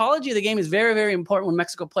psychology of the game is very, very important when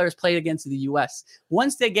Mexico players play against the U.S.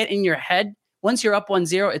 Once they get in your head, once you're up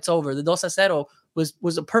 1-0, it's over. The 2-0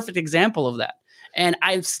 was a perfect example of that. And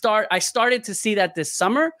I started to see that this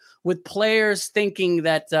summer with players thinking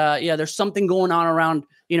that, there's something going on around,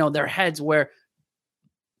 their heads, where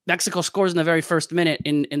Mexico scores in the very first minute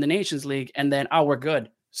in the Nations League, and then, we're good.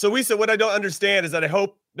 So, Lisa, what I don't understand is that I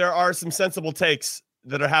hope there are some sensible takes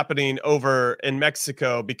that are happening over in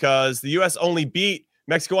Mexico, because the U.S. only beat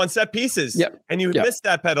Mexico on set pieces, and you missed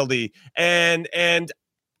that penalty. And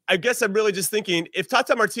I guess I'm really just thinking, if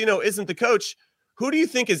Tata Martino isn't the coach, Who do you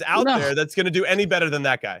think is out there that's going to do any better than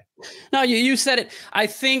that guy? No, you said it. I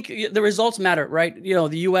think the results matter, right? You know,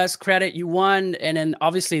 the U.S. credit, you won, and then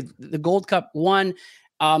obviously the Gold Cup won.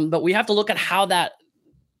 But we have to look at how that.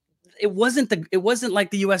 It wasn't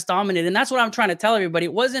like the U.S. dominated, and that's what I'm trying to tell everybody.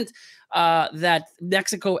 It wasn't that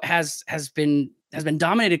Mexico has been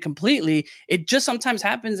dominated completely. It just sometimes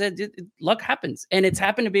happens that luck happens, and it's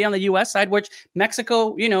happened to be on the U.S. side, which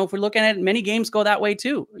Mexico, you know, if we're looking at it, many games go that way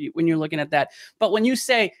too when you're looking at that. But when you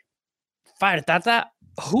say fire tata,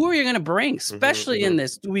 who are you going to bring, especially in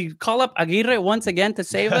this? Do we call up Aguirre once again to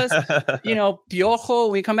save us? You know, Piojo,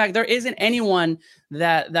 we come back. There isn't anyone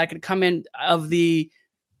that could come in of the,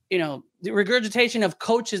 you know, the regurgitation of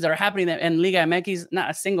coaches that are happening in Liga MX.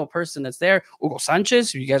 Not a single person that's there. Hugo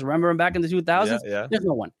Sanchez, you guys remember him back in the 2000s? Yeah. There's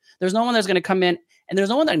no one. There's no one that's going to come in, and there's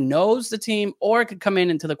no one that knows the team or could come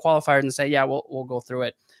into the qualifiers and say, yeah, we'll go through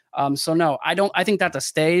it. So no, I think that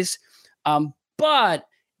stays. But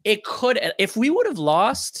it could, if we would have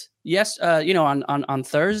lost, on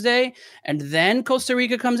Thursday, and then Costa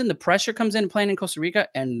Rica comes in, the pressure comes in playing in Costa Rica,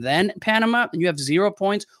 and then Panama, and you have 0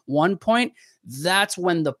 points, 1 point. That's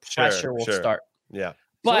when the pressure will start. Yeah,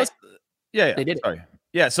 but so they did. Sorry.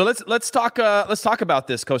 Yeah, so let's talk about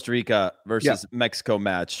this Costa Rica versus Mexico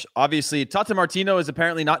match. Obviously, Tata Martino is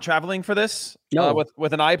apparently not traveling for this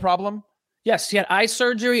with an eye problem. Yes, he had eye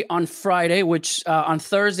surgery on Friday, which on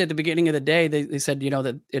Thursday at the beginning of the day, they said, you know,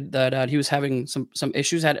 that he was having some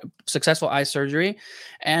issues, had successful eye surgery.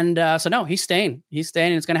 And so no, he's staying. He's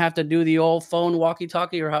staying. It's going to have to do the old phone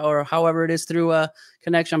walkie-talkie or however it is through a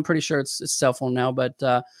connection. I'm pretty sure it's cell phone now, but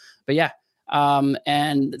yeah.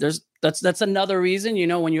 And that's another reason, you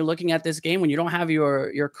know, when you're looking at this game, when you don't have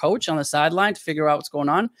your coach on the sideline to figure out what's going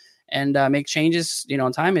on and make changes, you know,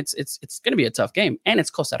 in time, it's going to be a tough game, and it's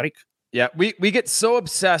Costa Rica. Yeah, we get so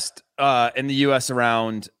obsessed in the U.S.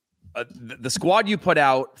 around the squad you put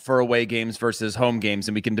out for away games versus home games,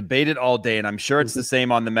 and we can debate it all day, and I'm sure it's the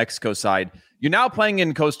same on the Mexico side. You're now playing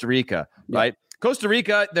in Costa Rica, right? Costa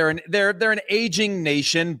Rica, they're an aging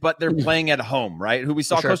nation, but they're playing at home, right? Who we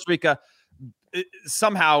saw Costa Rica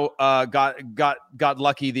somehow got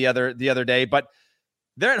lucky the other day, but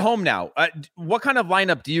they're at home now. What kind of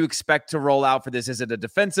lineup do you expect to roll out for this? Is it a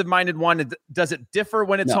defensive-minded one? Does it differ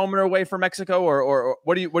when it's home and away for Mexico, or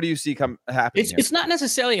what do you see happening? It's not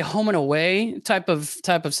necessarily a home and away type of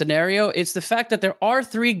scenario. It's the fact that there are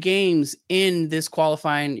 3 games in this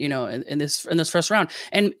qualifying, you know, in this first round.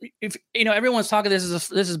 And if you know, everyone's talking, this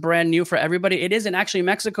is brand new for everybody. It isn't actually.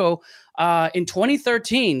 Mexico in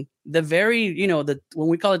 2013. The very, you know, when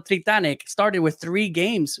we call it Titanic, started with 3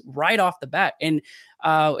 games right off the bat. And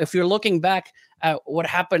if you're looking back at what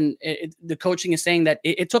happened, the coaching is saying that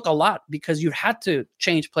it took a lot because you had to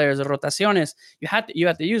change players, the rotaciones, you had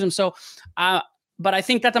to use them. So, but I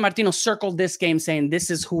think Tata Martino circled this game saying,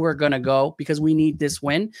 this is who we're going to go because we need this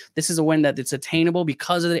win. This is a win that it's attainable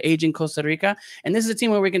because of the aging Costa Rica. And this is a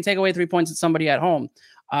team where we can take away 3 points at somebody at home.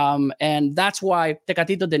 And that's why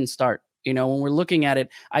Tecatito didn't start. You know, when we're looking at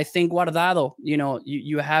it, I think Guardado, you know,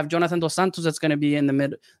 you have Jonathan Dos Santos that's going to be in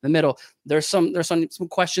the middle. There's some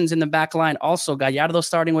questions in the back line. Also, Gallardo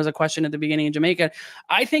starting was a question at the beginning in Jamaica.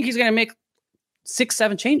 I think he's going to make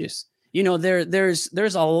 6-7 changes. You know, there's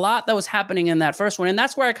a lot that was happening in that first one. And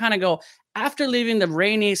that's where I kind of go, after leaving the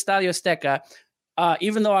rainy Estadio Azteca,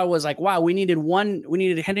 even though I was like, wow, we needed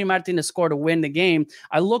Henry Martin to score to win the game.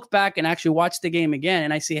 I look back and actually watch the game again,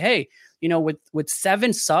 and I see, hey, you know, with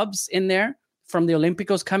 7 subs in there from the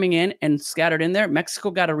Olímpicos coming in and scattered in there,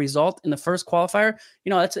 Mexico got a result in the first qualifier.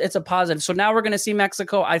 You know, it's a positive. So now we're going to see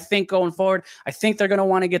Mexico, I think, going forward. I think they're going to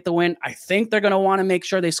want to get the win. I think they're going to want to make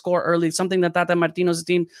sure they score early, something that Tata Martino's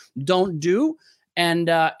team don't do, and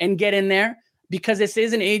get in there. Because this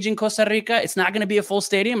is an aging Costa Rica, it's not going to be a full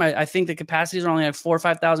stadium. I think the capacities are only like 4,000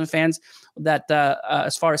 or 5,000 fans that,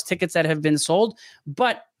 as far as tickets that have been sold.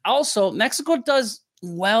 But also, Mexico does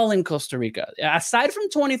well in Costa Rica. Aside from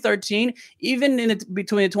 2013, even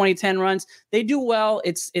between the 2010 runs, they do well.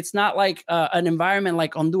 It's not like an environment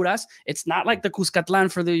like Honduras. It's not like the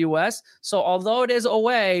Cuscatlan for the U.S. So although it is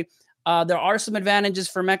away, there are some advantages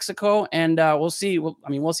for Mexico, and we'll see.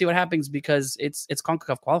 We'll see what happens because it's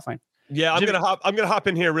CONCACAF qualifying. Yeah, I'm gonna hop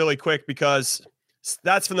in here really quick because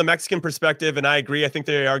that's from the Mexican perspective, and I agree. I think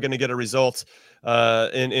they are going to get a result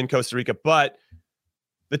in Costa Rica, but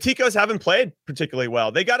the Ticos haven't played particularly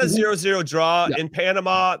well. They got a 0-0 draw in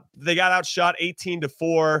Panama. They got outshot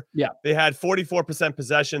 18-4. Yeah, they had 44%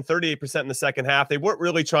 possession, 38% in the second half. They weren't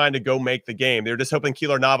really trying to go make the game. They were just hoping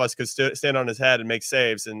Keylor Navas could stand on his head and make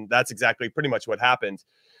saves, and that's exactly pretty much what happened.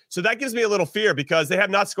 So that gives me a little fear because they have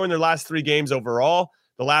not scored in their last 3 games overall.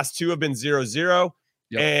 The last 2 have been 0-0.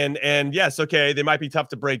 And yes, okay, they might be tough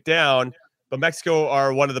to break down, but Mexico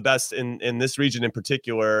are one of the best in this region in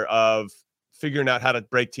particular of figuring out how to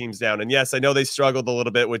break teams down. And yes, I know they struggled a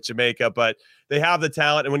little bit with Jamaica, but they have the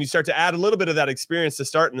talent. And when you start to add a little bit of that experience to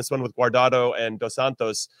start in this one with Guardado and Dos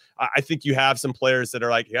Santos, I think you have some players that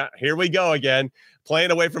are like, yeah, here we go again,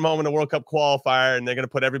 playing away from home in a World Cup qualifier, and they're going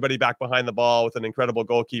to put everybody back behind the ball with an incredible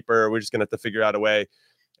goalkeeper. We're just going to have to figure out a way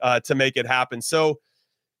to make it happen. So,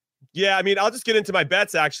 yeah, I mean, I'll just get into my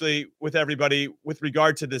bets actually with everybody with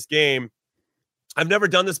regard to this game. I've never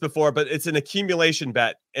done this before, but it's an accumulation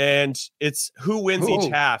bet, and it's who wins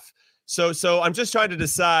each half. So I'm just trying to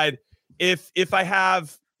decide if I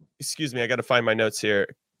have. Excuse me, I got to find my notes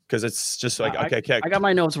here because it's just like okay. I got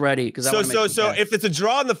my notes ready because so if it's a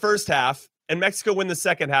draw in the first half and Mexico win the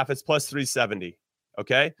second half, it's plus 370.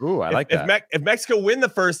 Okay. Ooh, I like that. If Mexico win the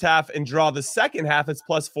first half and draw the second half, it's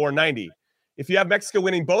plus 490. If you have Mexico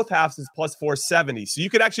winning both halves, it's plus 470. So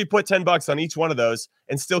you could actually put $10 on each one of those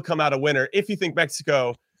and still come out a winner if you think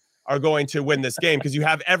Mexico are going to win this game because you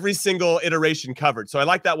have every single iteration covered. So I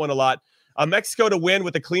like that one a lot. Mexico to win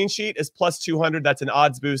with a clean sheet is plus 200. That's an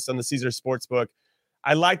odds boost on the Caesar Sportsbook.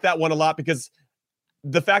 I like that one a lot because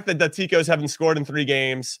the fact that the Ticos haven't scored in 3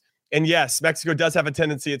 games, and yes, Mexico does have a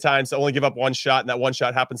tendency at times to only give up one shot, and that one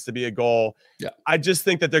shot happens to be a goal. Yeah. I just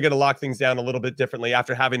think that they're going to lock things down a little bit differently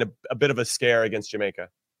after having a bit of a scare against Jamaica.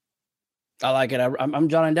 I like it. I'm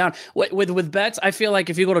jotting down. With bets, I feel like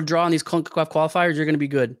if you go to draw on these CONCACAF qualifiers, you're going to be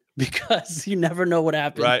good because you never know what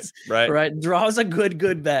happens. Right. Draw is a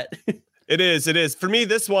good bet. It is. For me,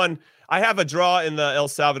 this one, I have a draw in the El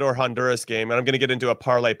Salvador-Honduras game, and I'm going to get into a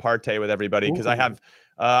parlay partay with everybody because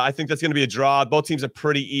I think that's going to be a draw. Both teams are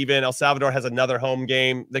pretty even. El Salvador has another home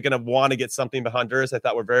game. They're going to want to get something behind Honduras. I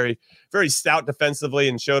thought we're very, very stout defensively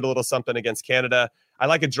and showed a little something against Canada. I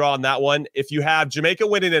like a draw on that one. If you have Jamaica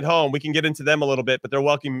winning at home, we can get into them a little bit, but they're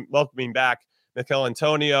welcoming back Mikel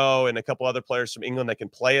Antonio and a couple other players from England that can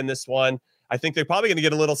play in this one. I think they're probably going to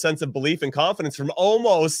get a little sense of belief and confidence from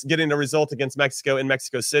almost getting a result against Mexico in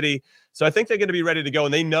Mexico City. So I think they're going to be ready to go.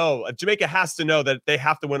 And they know, Jamaica has to know that they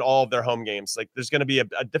have to win all of their home games. Like there's going to be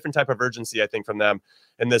a different type of urgency, I think, from them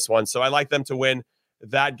in this one. So I like them to win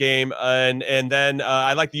that game. And then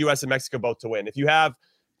I like the U.S. and Mexico both to win. If you have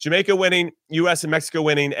Jamaica winning, U.S. and Mexico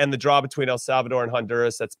winning, and the draw between El Salvador and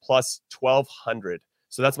Honduras, that's plus 1,200.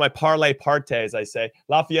 So that's my parlay partay, as I say.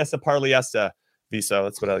 La Fiesta Parlayesta, Viso.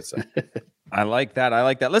 That's what I like to say. I like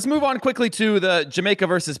that. Let's move on quickly to the Jamaica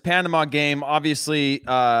versus Panama game. Obviously,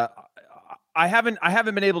 I haven't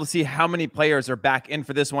been able to see how many players are back in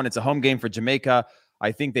for this one. It's a home game for Jamaica.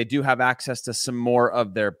 I think they do have access to some more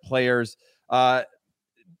of their players.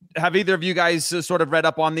 Have either of you guys sort of read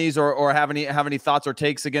up on these or have any thoughts or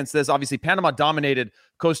takes against this? Obviously, Panama dominated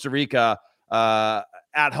Costa Rica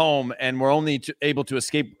at home and were only able to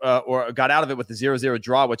escape or got out of it with the 0-0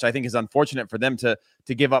 draw, which I think is unfortunate for them to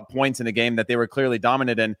give up points in a game that they were clearly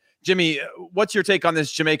dominant in. Jimmy, what's your take on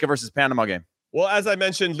this Jamaica versus Panama game? Well, as I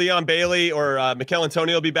mentioned, Leon Bailey or Mikel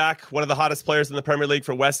Antonio will be back, one of the hottest players in the Premier League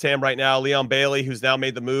for West Ham right now. Leon Bailey, who's now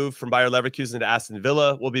made the move from Bayer Leverkusen to Aston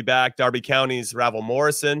Villa, will be back. Derby County's Ravel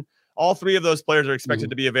Morrison. All 3 of those players are expected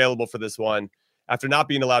to be available for this one after not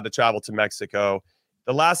being allowed to travel to Mexico.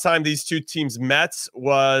 The last time these 2 teams met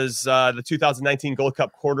was the 2019 Gold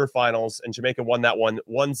Cup quarterfinals, and Jamaica won that one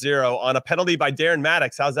 1-0 on a penalty by Darren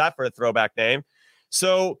Maddox. How's that for a throwback name?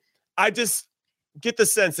 So I just get the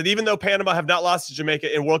sense that even though Panama have not lost to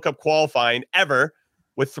Jamaica in World Cup qualifying ever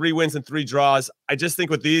with 3 wins and 3 draws, I just think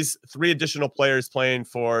with these 3 additional players playing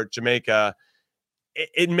for Jamaica,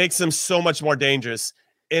 it makes them so much more dangerous.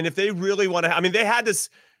 And if they really want to, they had this,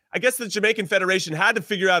 I guess the Jamaican Federation had to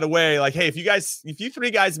figure out a way like, hey, if you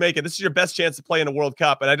 3 guys make it, this is your best chance to play in a World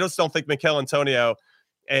Cup. And I just don't think Mikel Antonio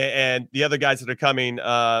and the other guys that are coming,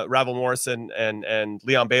 Ravel Morrison and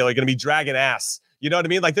Leon Bailey, are going to be dragging ass. You know what I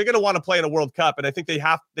mean? Like they're going to want to play in a World Cup. And I think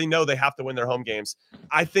they know they have to win their home games.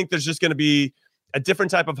 I think there's just going to be a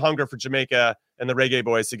different type of hunger for Jamaica and the Reggae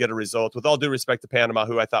Boys to get a result, with all due respect to Panama,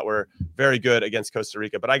 who I thought were very good against Costa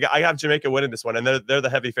Rica. But I have Jamaica winning this one, and they're the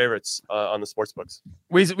heavy favorites on the sports books.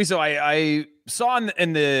 So I saw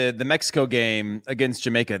in the Mexico game against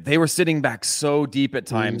Jamaica, they were sitting back so deep at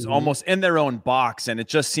times, almost in their own box, and it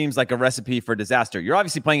just seems like a recipe for disaster. You're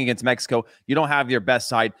obviously playing against Mexico. You don't have your best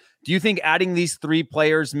side. Do you think adding these 3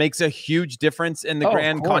 players makes a huge difference in the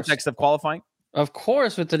grand context of qualifying? Of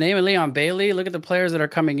course, with the name of Leon Bailey, look at the players that are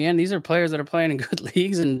coming in. These are players that are playing in good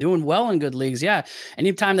leagues and doing well in good leagues. Yeah.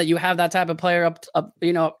 Anytime that you have that type of player up,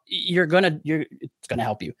 it's gonna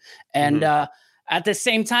help you. And At the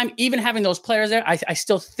same time, even having those players there, I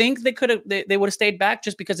still think they would have stayed back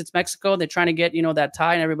just because it's Mexico. They're trying to get, that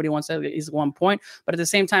tie, and everybody wants at least 1 point. But at the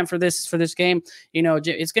same time, for this game,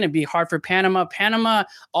 it's going to be hard for Panama. Panama,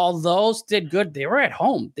 although did good, they were at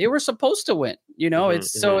home. They were supposed to win.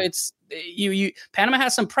 Panama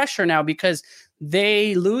has some pressure now because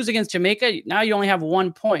they lose against Jamaica. Now you only have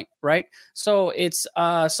 1 point, right? So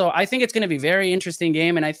so I think it's going to be a very interesting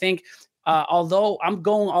game, and I think. Although I'm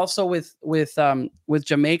going also with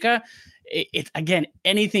Jamaica, it again,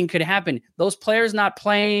 anything could happen. Those players not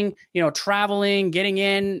playing, traveling, getting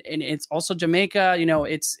in, and it's also Jamaica.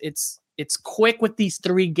 It's quick with these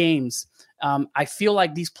 3 games. I feel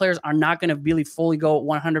like these players are not going to really fully go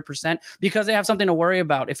 100% because they have something to worry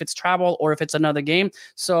about if it's travel or if it's another game.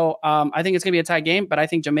 So I think it's going to be a tight game, but I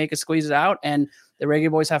think Jamaica squeezes out, and the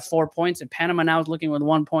Reggae Boys have 4 points, and Panama now is looking with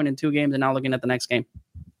 1 point in 2 games, and now looking at the next game.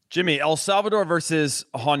 Jimmy, El Salvador versus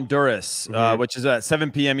Honduras, which is at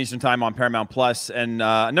 7 p.m. Eastern time on Paramount Plus. And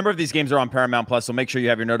a number of these games are on Paramount Plus, so make sure you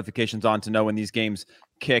have your notifications on to know when these games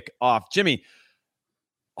kick off. Jimmy,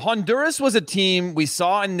 Honduras was a team we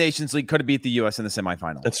saw in Nations League could have beat the U.S. in the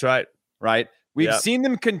semifinal. That's right. Right? We've seen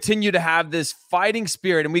them continue to have this fighting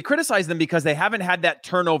spirit, and we criticize them because they haven't had that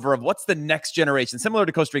turnover of what's the next generation, similar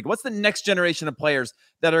to Costa Rica. What's the next generation of players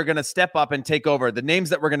that are going to step up and take over, the names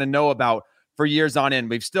that we're going to know about for years on end.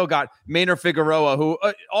 We've still got Maynor Figueroa, who,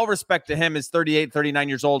 all respect to him, is 38, 39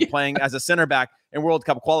 years old, playing as a center back in World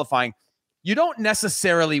Cup qualifying. You don't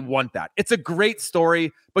necessarily want that. It's a great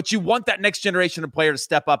story, but you want that next generation of player to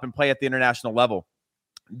step up and play at the international level.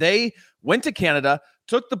 They went to Canada,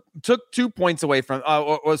 took 2 points away from,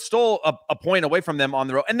 or stole a point away from them on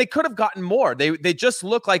the road, and they could have gotten more. They just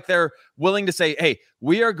look like they're willing to say, hey,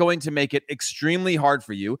 we are going to make it extremely hard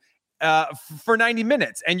for you. For 90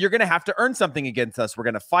 minutes, and you're going to have to earn something against us. We're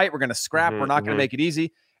going to fight. We're going to scrap. We're not going to make it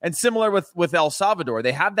easy. And similar with El Salvador,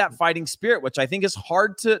 they have that fighting spirit, which I think is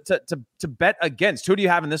hard to bet against. Who do you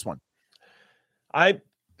have in this one?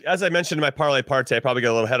 As I mentioned in my parlay parte, I probably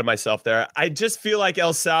got a little ahead of myself there. I just feel like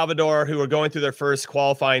El Salvador, who are going through their first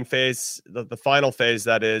qualifying phase, the final phase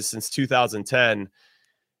that is since 2010,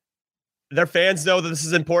 their fans know that this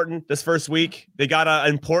is important. This first week, they got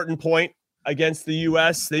an important point against the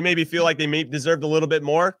U.S. They maybe feel like they may deserved a little bit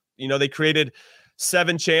more. They created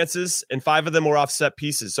 7 chances, and 5 of them were off set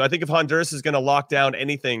pieces. So I think if Honduras is going to lock down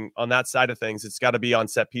anything on that side of things, it's got to be on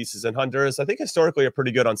set pieces. And Honduras, I think historically, are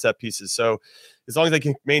pretty good on set pieces. So as long as they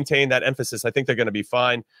can maintain that emphasis, I think they're going to be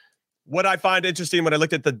fine. What I find interesting when I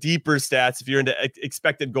looked at the deeper stats, if you're into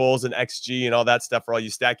expected goals and XG and all that stuff for all you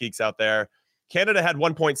stat geeks out there, Canada had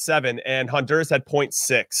 1.7 and Honduras had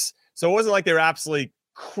 0.6. So it wasn't like they were absolutely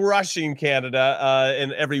crushing Canada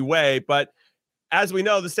in every way, but as we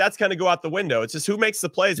know, the stats kind of go out the window. It's just who makes the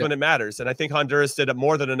plays when it matters, and I think Honduras did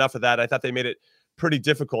more than enough of that. I thought they made it pretty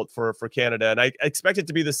difficult for Canada, and I expect it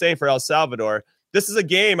to be the same for El Salvador. This is a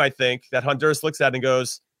game, I think, that Honduras looks at and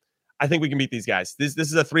goes, I think we can beat these guys. This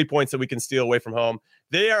is a 3 points that we can steal away from home.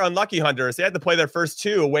 They are unlucky, Honduras. They had to play their first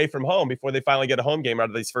 2 away from home before they finally get a home game out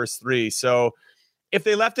of these first 3. So if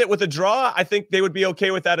they left it with a draw, I think they would be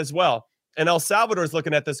okay with that as well. And El Salvador's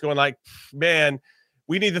looking at this going like, man,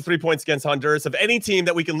 we need the 3 points against Honduras. Of any team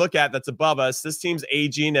that we can look at that's above us, this team's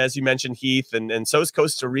aging, as you mentioned, Heath, and so is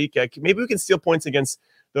Costa Rica. Maybe we can steal points against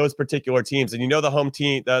those particular teams. And the home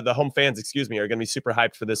team, the home fans, are going to be super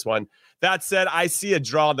hyped for this one. That said, I see a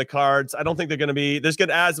draw on the cards. I don't think they're going to be,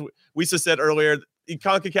 as we just said earlier,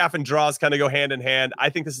 CONCACAF and draws kind of go hand in hand. I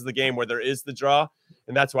think this is the game where there is the draw.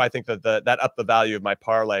 And that's why I think that upped the value of my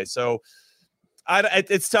parlay. So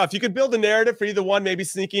it's tough. You could build a narrative for either one, maybe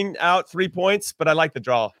sneaking out 3 points, but I like the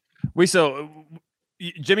draw.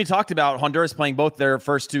 Jimmy talked about Honduras playing both their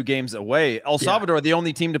first 2 games away. El Salvador, the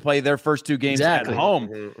only team to play their first 2 games at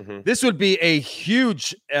home. This would be a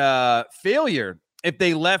huge failure if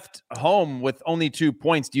they left home with only 2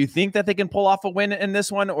 points. Do you think that they can pull off a win in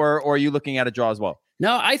this one, or are you looking at a draw as well?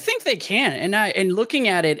 No, I think they can. And looking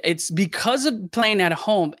at it, it's because of playing at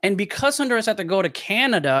home and because Honduras had to go to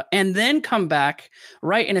Canada and then come back,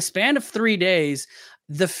 right, in a span of 3 days.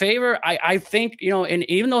 The favor, I think, and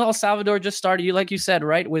even though El Salvador just started, like you said,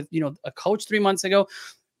 right, with, a coach 3 months ago,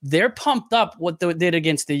 they're pumped up what they did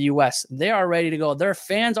against the U.S. They are ready to go. Their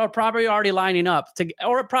fans are probably already lining up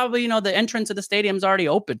or probably, the entrance to the stadium's already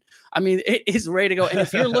open. I mean, it is ready to go. And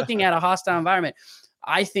if you're looking at a hostile environment,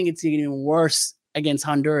 I think it's even worse against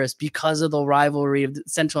Honduras because of the rivalry of the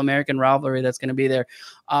Central American rivalry that's going to be there.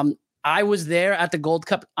 I was there at the Gold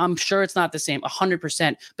Cup. I'm sure it's not the same,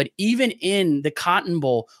 100%. But even in the Cotton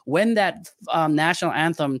Bowl, when that national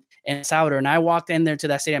anthem in El Salvador, and I walked in there to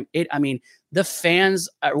that stadium, the fans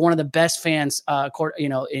are one of the best fans,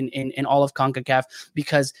 in all of CONCACAF,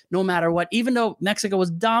 because no matter what, even though Mexico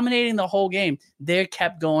was dominating the whole game, they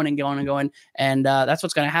kept going and going and going. And that's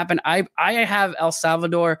what's going to happen. I have El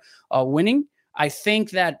Salvador winning. I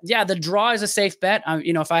think that, the draw is a safe bet,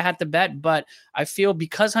 if I had to bet, but I feel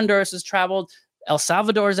because Honduras has traveled, El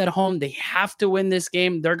Salvador is at home. They have to win this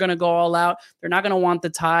game. They're going to go all out. They're not going to want the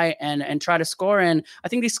tie and try to score. And I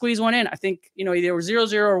think they squeeze one in. I think, either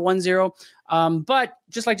 0-0 or 1-0. But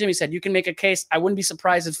just like Jimmy said, you can make a case. I wouldn't be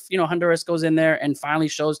surprised if, Honduras goes in there and finally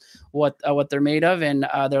shows what they're made of. And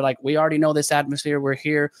they're like, we already know this atmosphere. We're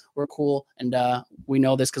here. We're cool. And we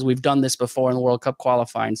know this because we've done this before in the World Cup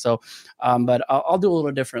qualifying. So, but I'll do a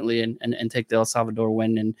little differently and take the El Salvador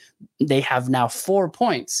win. And they have now 4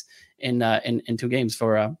 points in 2 games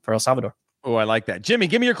for El Salvador. Oh, I like that. Jimmy,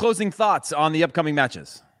 give me your closing thoughts on the upcoming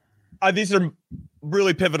matches. These are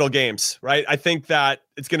really pivotal games, right? I think that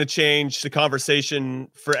it's going to change the conversation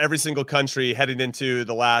for every single country heading into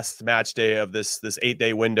the last match day of this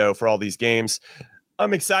 8-day window for all these games.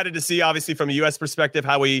 I'm excited to see, obviously, from a U.S. perspective,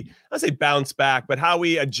 how we, I'll say bounce back, but how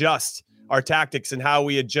we adjust our tactics and how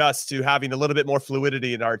we adjust to having a little bit more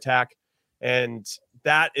fluidity in our attack. And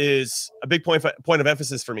that is a big point of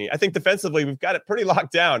emphasis for me. I think defensively, we've got it pretty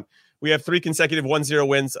locked down. We have 3 consecutive 1-0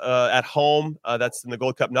 wins at home. That's in the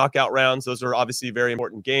Gold Cup knockout rounds. Those are obviously very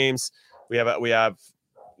important games. We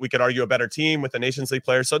could argue a better team with the Nations League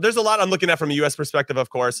players. So there's a lot I'm looking at from a U.S. perspective, of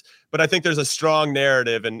course, but I think there's a strong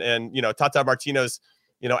narrative and Tata Martino's,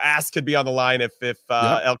 ass could be on the line if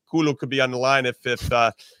El Culo could be on the line if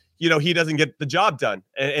he doesn't get the job done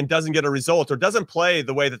and doesn't get a result or doesn't play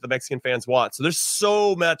the way that the Mexican fans want. So there's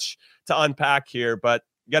so much to unpack here, but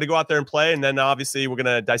you got to go out there and play. And then obviously we're going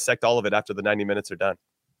to dissect all of it after the 90 minutes are done.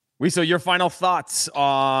 So your final thoughts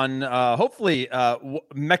on hopefully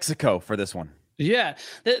Mexico for this one. Yeah.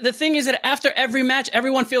 The thing is that after every match,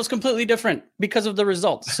 everyone feels completely different because of the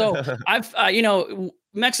results. So I've,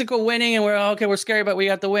 Mexico winning and we're scary, but we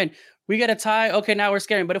got the win. We get a tie. Okay, now we're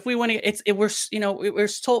scared. But if we win, we're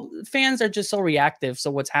told fans are just so reactive.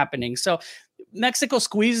 So what's happening? So Mexico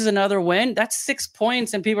squeezes another win. That's 6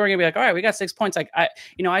 points, and people are gonna be like, "All right, we got 6 points." Like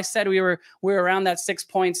I said we were around that 6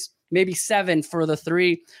 points, maybe 7 for the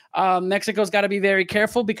 3. Mexico's got to be very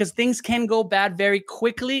careful because things can go bad very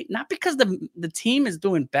quickly. Not because the team is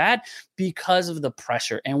doing bad, because of the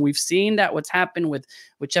pressure. And we've seen that what's happened with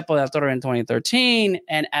Chepo Del Toro in 2013,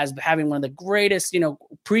 and as having one of the greatest,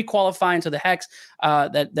 pre-qualifying to the Hex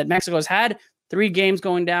that Mexico has had. 3 games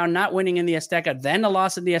going down, not winning in the Azteca, then a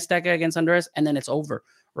loss in the Azteca against Honduras, and then it's over,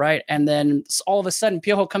 right? And then all of a sudden,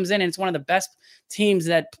 Piojo comes in, and it's one of the best teams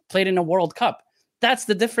that played in a World Cup. That's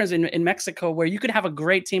the difference in Mexico, where you could have a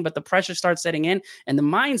great team, but the pressure starts setting in and the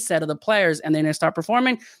mindset of the players, and they're going to start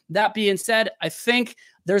performing. That being said, I think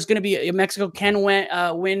there's going to be Mexico can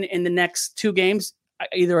win in the next 2 games,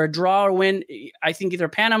 either a draw or win. I think either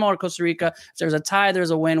Panama or Costa Rica. If there's a tie, there's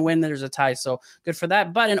a win, there's a tie. So good for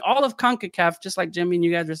that. But in all of CONCACAF, just like Jimmy and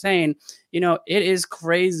you guys were saying, it is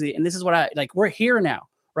crazy. And this is what I like. We're here now,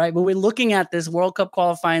 right? But we're looking at this World Cup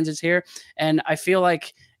qualifying is here. And I feel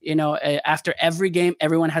like, after every game,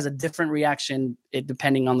 everyone has a different reaction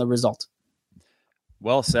depending on the result.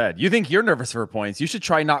 Well said. You think you're nervous for points? You should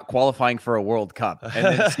try not qualifying for a World Cup and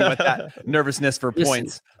then see what that nervousness for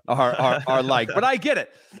points are like. But I get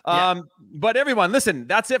it. But everyone, listen,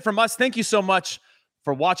 that's it from us. Thank you so much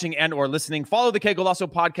for watching and or listening. Follow the Que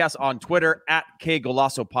Golazo podcast on Twitter at Que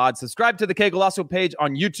Golazo Pod. Subscribe to the Que Golazo page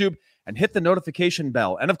on YouTube and hit the notification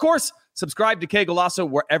bell. And of course, subscribe to Que Golazo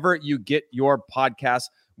wherever you get your podcasts.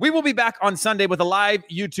 We will be back on Sunday with a live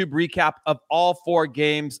YouTube recap of all 4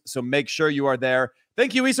 games, so make sure you are there.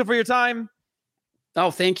 Thank you, Isa, for your time. Oh,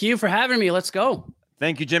 thank you for having me. Let's go.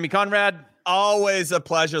 Thank you, Jimmy Conrad. Always a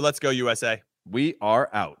pleasure. Let's go, USA. We are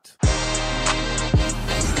out.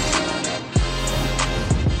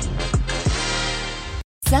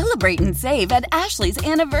 Celebrate and save at Ashley's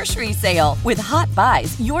Anniversary Sale. With Hot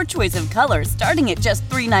Buys, your choice of colors starting at just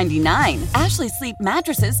 $3.99. Ashley Sleep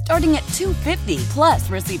mattresses starting at $2.50. Plus,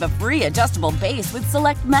 receive a free adjustable base with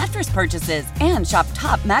select mattress purchases. And shop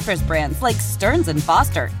top mattress brands like Stearns &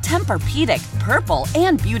 Foster, Tempur-Pedic, Purple,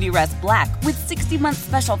 and Beautyrest Black with 60-month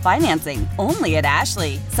special financing. Only at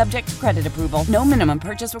Ashley. Subject to credit approval. No minimum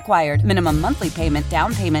purchase required. Minimum monthly payment,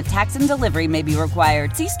 down payment, tax, and delivery may be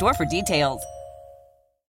required. See store for details.